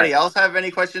 Does all anybody right. else have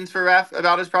any questions for Raf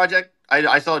about his project?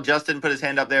 I saw Justin put his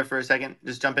hand up there for a second.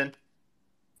 Just jump in.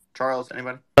 Charles,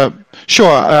 anybody? Sure.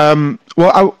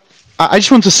 Well, I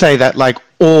just want to say that like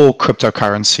all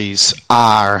cryptocurrencies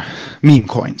are meme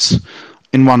coins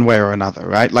in one way or another,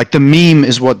 right? Like the meme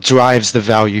is what drives the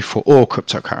value for all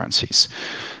cryptocurrencies.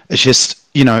 It's just,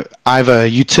 either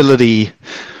utility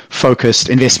focused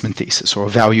investment thesis or a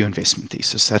value investment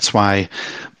thesis. That's why,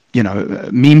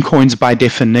 meme coins by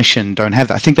definition don't have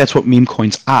that. I think that's what meme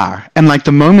coins are. And like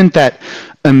the moment that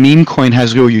a meme coin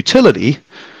has real utility,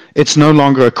 it's no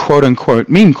longer a quote unquote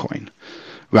meme coin,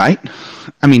 right?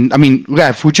 I mean,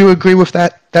 Rav, would you agree with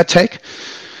that take?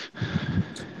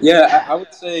 Yeah, I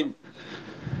would say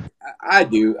I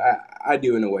do. I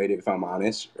do in a way, if I'm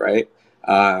honest, right?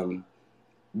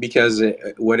 Because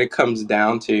what it comes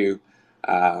down to,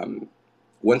 um,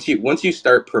 once you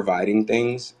start providing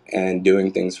things and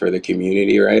doing things for the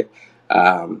community, right?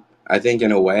 I think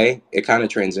in a way it kind of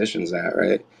transitions that,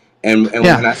 right? And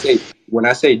Yeah. when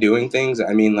I say doing things,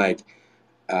 I mean like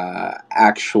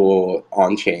actual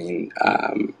on-chain,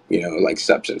 like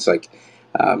substance, like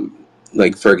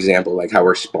for example, like how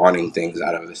we're spawning things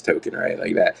out of this token, right?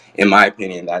 Like that, in my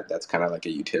opinion, that's kind of like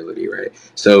a utility, right?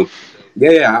 So,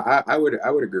 I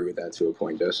would agree with that to a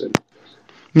point, Justin.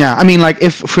 Yeah, I mean, like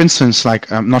if, for instance, like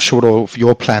I'm not sure what all of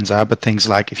your plans are, but things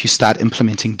like if you start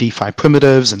implementing DeFi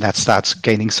primitives and that starts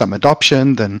gaining some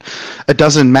adoption, then it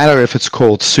doesn't matter if it's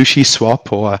called Sushi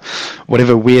Swap or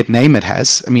whatever weird name it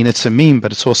has. I mean, it's a meme,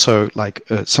 but it's also like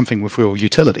something with real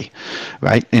utility,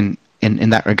 right? In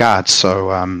that regard.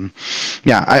 So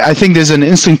I think there's an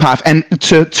interesting path. And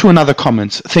to another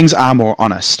comment, things are more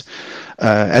honest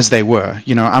as they were.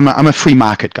 I'm a free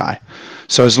market guy.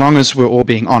 So as long as we're all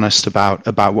being honest about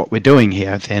what we're doing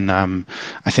here, then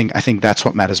I think that's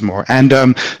what matters more. And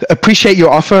appreciate your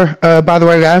offer, by the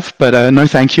way, Rav, but no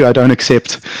thank you. I don't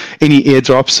accept any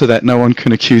airdrops so that no one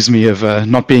can accuse me of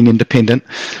not being independent.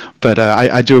 But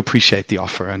I do appreciate the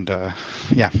offer, and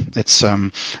it's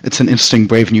an interesting,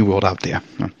 brave new world out there.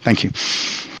 Thank you.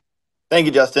 Thank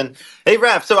you, Justin. Hey,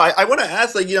 Raf. So I want to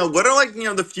ask, like, what are like,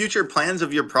 the future plans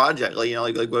of your project? Like,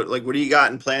 what do you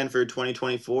got in plan for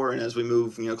 2024? And as we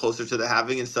move, closer to the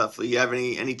halving and stuff, do you have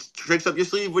any tricks up your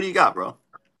sleeve? What do you got, bro?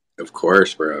 Of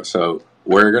course, bro. So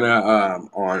we're gonna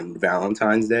on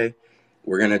Valentine's Day,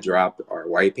 we're gonna drop our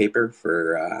white paper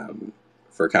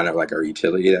for kind of like our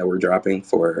utility that we're dropping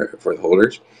for the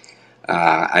holders.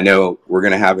 I know we're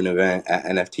going to have an event at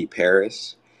NFT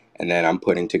Paris, and then I'm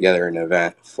putting together an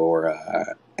event for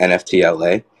NFT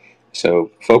LA.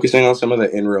 So focusing on some of the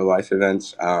in real life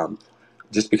events,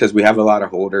 just because we have a lot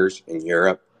of holders in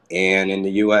Europe and in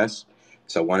the US.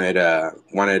 So wanted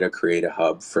to create a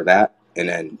hub for that, and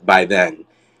then by then,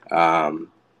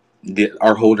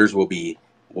 our holders will be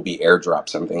airdrop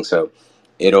something. So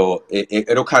it'll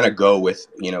kind of go with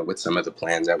with some of the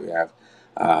plans that we have.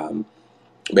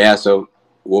 But yeah, so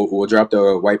we'll drop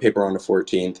the white paper on the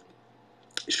 14th.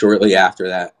 Shortly after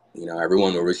that,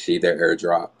 everyone will receive their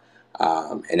airdrop,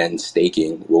 and then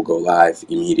staking will go live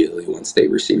immediately once they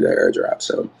receive their airdrop.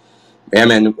 So, yeah,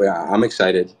 man, I'm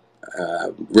excited.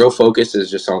 Real focus is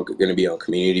just going to be on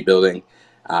community building,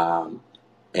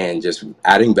 and just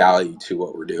adding value to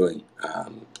what we're doing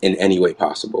in any way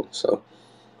possible. So,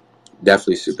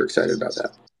 definitely super excited about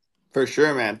that. For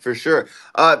sure, man. For sure.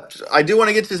 I do want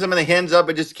to get to some of the hands up,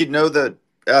 but just know that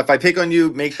if I pick on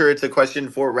you, make sure it's a question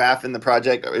for Raf in the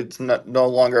project. It's no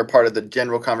longer a part of the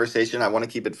general conversation. I want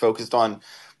to keep it focused on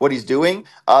what he's doing.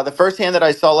 The first hand that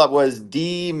I saw up was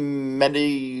Medici.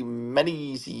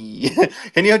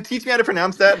 Can you teach me how to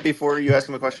pronounce that before you ask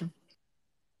him a question?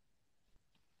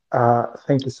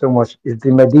 Thank you so much. It's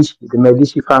the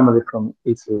Medici family from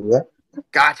Italy, yeah?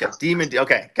 Gotcha.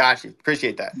 Okay, gotcha.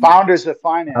 Appreciate that. Founders of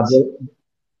finance.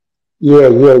 Yeah,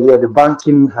 the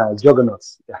banking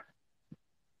juggernauts. Yeah.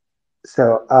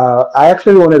 So I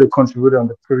actually wanted to contribute on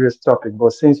the previous topic,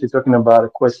 but since you're talking about a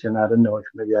question, I don't know if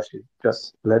maybe I should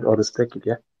just let others take it,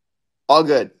 yeah? All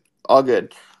good. All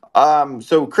good.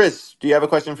 So Chris, do you have a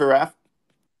question for Raf?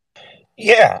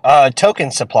 Yeah,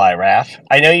 token supply, Raf.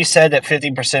 I know you said that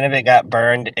 50% of it got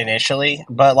burned initially,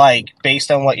 but like based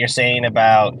on what you're saying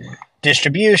about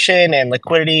distribution and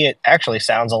liquidity, it actually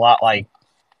sounds a lot like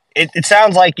it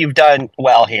sounds like you've done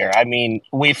well here. I mean,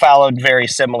 we followed very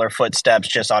similar footsteps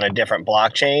just on a different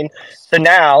blockchain. So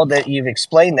now that you've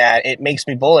explained that, it makes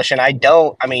me bullish. And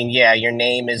yeah, your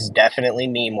name is definitely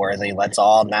meme worthy. Let's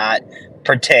all not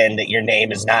pretend that your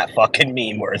name is not fucking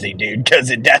meme worthy, dude, because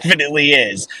it definitely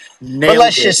is. But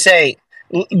let's just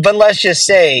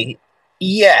say,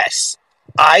 yes,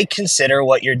 I consider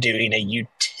what you're doing a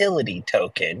utility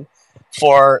token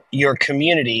for your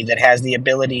community that has the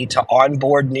ability to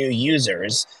onboard new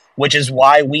users, which is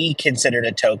why we consider it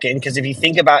a token. Because if you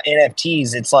think about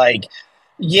NFTs, it's like,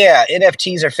 yeah,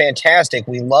 NFTs are fantastic.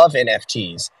 We love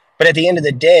NFTs. But at the end of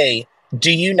the day, do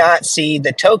you not see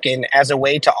the token as a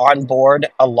way to onboard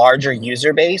a larger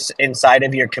user base inside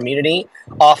of your community,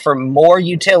 offer more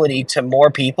utility to more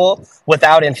people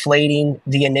without inflating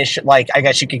the initial, like, I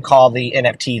guess you could call the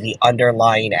NFT the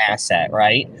underlying asset,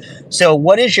 right? So,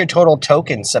 what is your total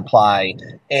token supply?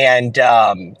 And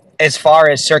as far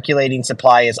as circulating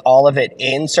supply, is all of it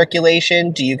in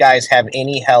circulation? Do you guys have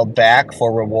any held back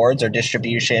for rewards or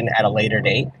distribution at a later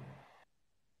date?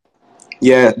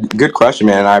 Yeah, good question,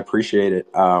 man. I appreciate it.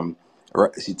 So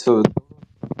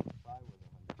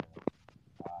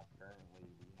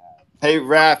Hey,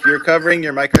 Raf, you're covering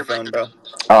your microphone, bro.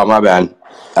 oh, my bad.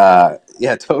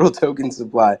 Yeah, total token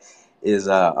supply is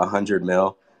 100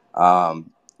 mil.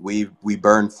 We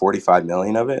burned 45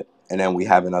 million of it, and then we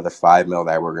have another 5 mil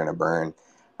that we're gonna burn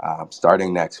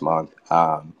starting next month.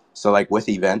 So like with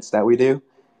events that we do,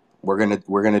 we're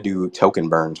gonna do token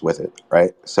burns with it,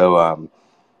 right? So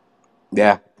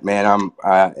yeah, man,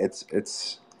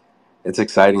 it's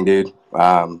exciting, dude.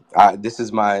 This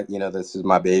is my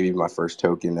baby, my first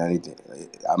token. Anything,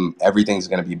 everything's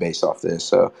gonna be based off this.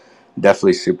 So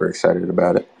definitely super excited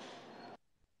about it.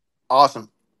 Awesome.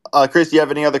 Chris, do you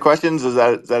have any other questions? Is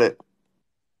that it?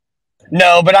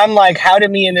 No, but I'm like, how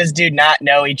did me and this dude not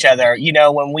know each other? You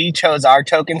know, when we chose our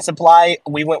token supply,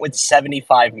 we went with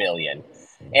 75 million.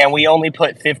 And we only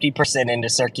put 50% into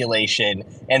circulation,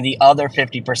 and the other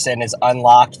 50% is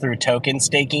unlocked through token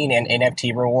staking and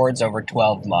NFT rewards over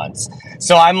 12 months.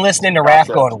 So I'm listening to Raph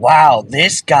Gotcha. going, wow,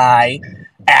 this guy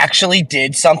actually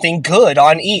did something good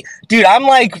on E. Dude, I'm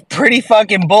like pretty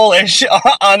fucking bullish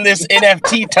on this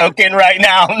NFT token right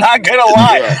now. I'm not gonna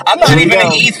lie. Yeah. I'm not There you even an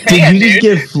go. ETH Did fan, you just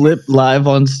dude. get flipped live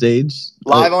on stage?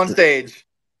 Live on stage.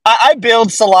 I build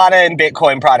Solana and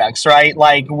Bitcoin products, right?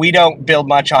 Like, we don't build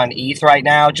much on ETH right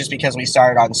now just because we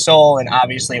started on Sol, and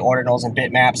obviously Ordinals and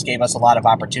Bitmaps gave us a lot of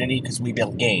opportunity because we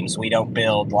build games. We don't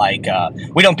build like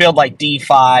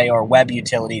DeFi or web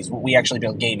utilities. We actually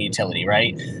build game utility,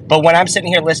 right? But when I'm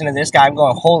sitting here listening to this guy, I'm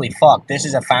going, holy fuck, this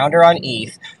is a founder on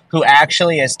ETH who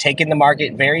actually has taken the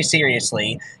market very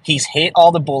seriously. He's hit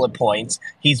all the bullet points.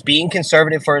 He's being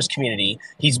conservative for his community.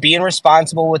 He's being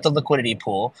responsible with the liquidity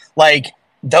pool. Like,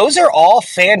 those are all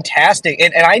fantastic.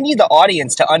 And I need the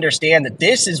audience to understand that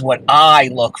this is what I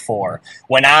look for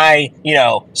when I,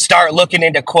 start looking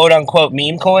into quote unquote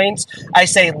meme coins. I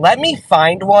say, let me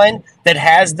find one that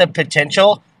has the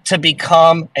potential to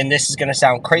become, and this is going to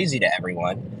sound crazy to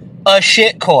everyone, a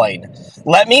shit coin.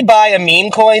 Let me buy a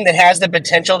meme coin that has the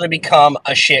potential to become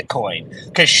a shit coin,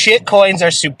 because shit coins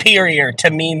are superior to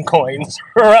meme coins,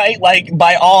 right? Like,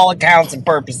 by all accounts and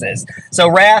purposes. So,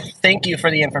 Raph, thank you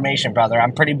for the information, brother.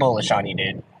 I'm pretty bullish on you,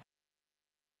 dude.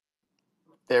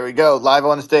 There we go. Live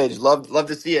on stage. Love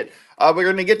to see it. We're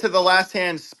going to get to the last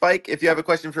hand. Spike, if you have a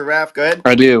question for Raf, go ahead.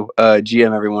 I do.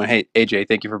 GM, everyone. Hey, AJ,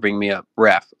 thank you for bringing me up.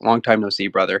 Raph, long time no see,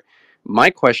 brother. My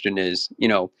question is,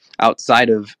 outside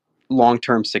of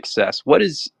long-term success, what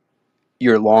is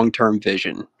your long-term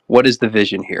vision? What is the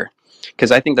vision here?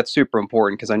 Because I think that's super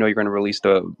important, because I know you're going to release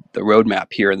the roadmap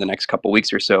here in the next couple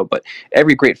weeks or so, but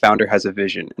every great founder has a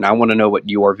vision, and I want to know what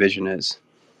your vision is.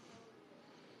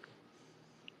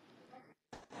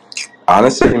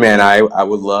 Honestly, man, I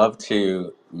would love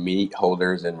to meet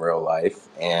holders in real life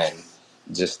and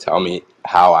just tell me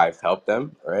how I've helped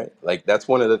them, right? Like that's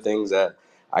one of the things that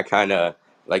I kind of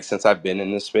like since I've been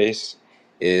in this space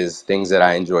is things that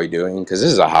I enjoy doing because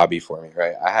this is a hobby for me,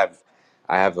 right? I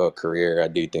have a career. I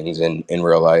do things in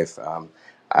real life.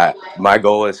 My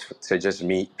goal is to just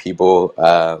meet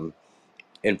people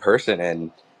in person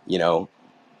and you know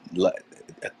let,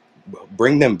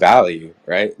 bring them value,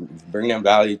 right? Bring them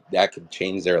value that could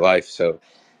change their life. So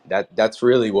that's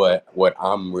really what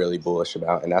I'm really bullish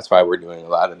about, and that's why we're doing a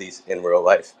lot of these in real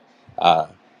life uh,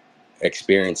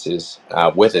 experiences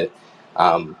with it.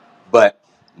 But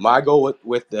my goal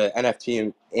with the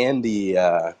NFT and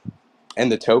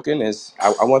the token is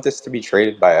I want this to be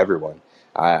traded by everyone.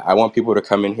 I want people to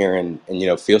come in here and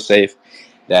feel safe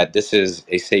that this is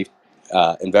a safe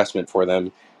investment for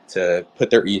them to put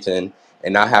their ETH in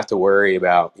and not have to worry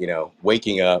about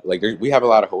waking up. Like we have a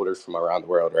lot of holders from around the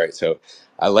world, right? So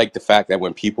I like the fact that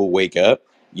when people wake up,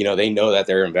 they know that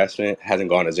their investment hasn't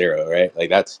gone to zero, right? Like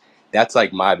that's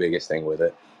like my biggest thing with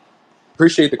it.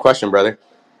 Appreciate the question, brother.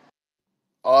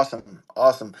 Awesome,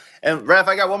 awesome. And Raf,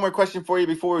 I got one more question for you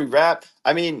before we wrap.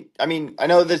 I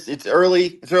know this. It's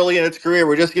early. It's early in its career.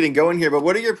 We're just getting going here. But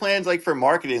what are your plans like for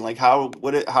marketing? Like how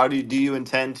do you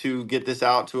intend to get this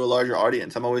out to a larger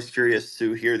audience? I'm always curious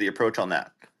to hear the approach on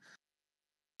that.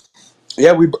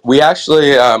 Yeah, we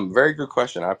actually very good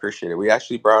question. I appreciate it. We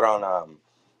actually brought on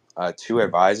two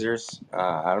advisors.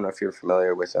 I don't know if you're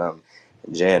familiar with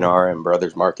JNR and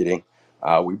Brothers Marketing.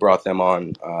 We brought them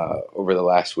on over the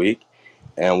last week.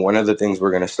 And one of the things we're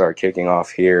going to start kicking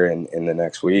off here in the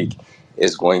next week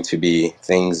is going to be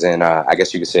things in, I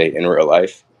guess you could say, in real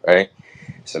life, right?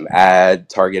 Some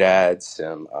target ads.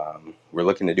 We're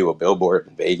looking to do a billboard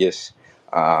in Vegas,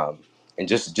 and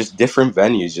just different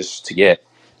venues, just to get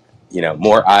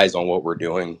more eyes on what we're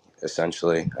doing,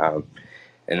 essentially.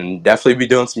 And definitely be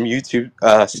doing some YouTube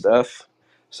stuff.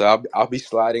 So I'll be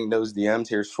sliding those DMs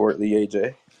here shortly,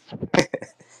 AJ.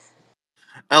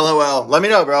 LOL. Let me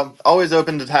know, bro. Always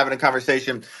open to having a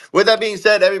conversation. With that being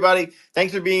said, everybody,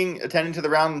 thanks for attending to the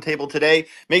round table today.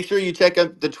 Make sure you check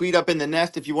out the tweet up in the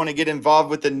nest if you want to get involved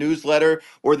with the newsletter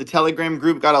or the Telegram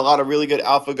group. Got a lot of really good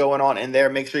alpha going on in there.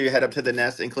 Make sure you head up to the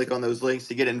nest and click on those links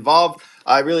to get involved.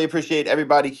 I really appreciate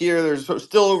everybody here. There's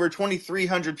still over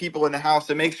 2,300 people in the house,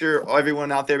 so make sure everyone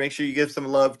out there, make sure you give some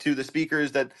love to the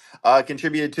speakers that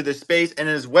contributed to this space, and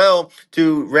as well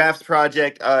to Raf's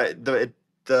project.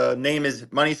 The name is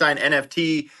Money Sign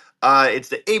NFT. It's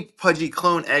the Ape Pudgy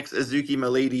Clone X Azuki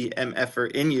Milady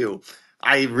MFer Inu.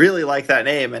 I really like that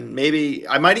name, and maybe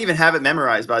I might even have it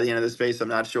memorized by the end of the space. I'm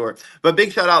not sure. But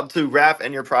big shout out to Rap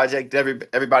and your project.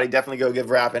 Everybody definitely go give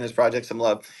Rap and his project some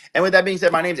love. And with that being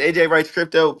said, my name's AJ Wrights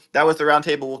Crypto. That was the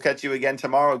roundtable. We'll catch you again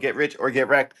tomorrow. Get rich or get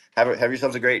wrecked. Have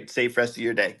yourselves a great, safe rest of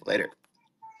your day. Later.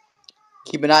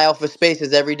 Keep an eye out for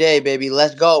spaces every day, baby.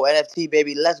 Let's go. NFT,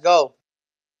 baby. Let's go.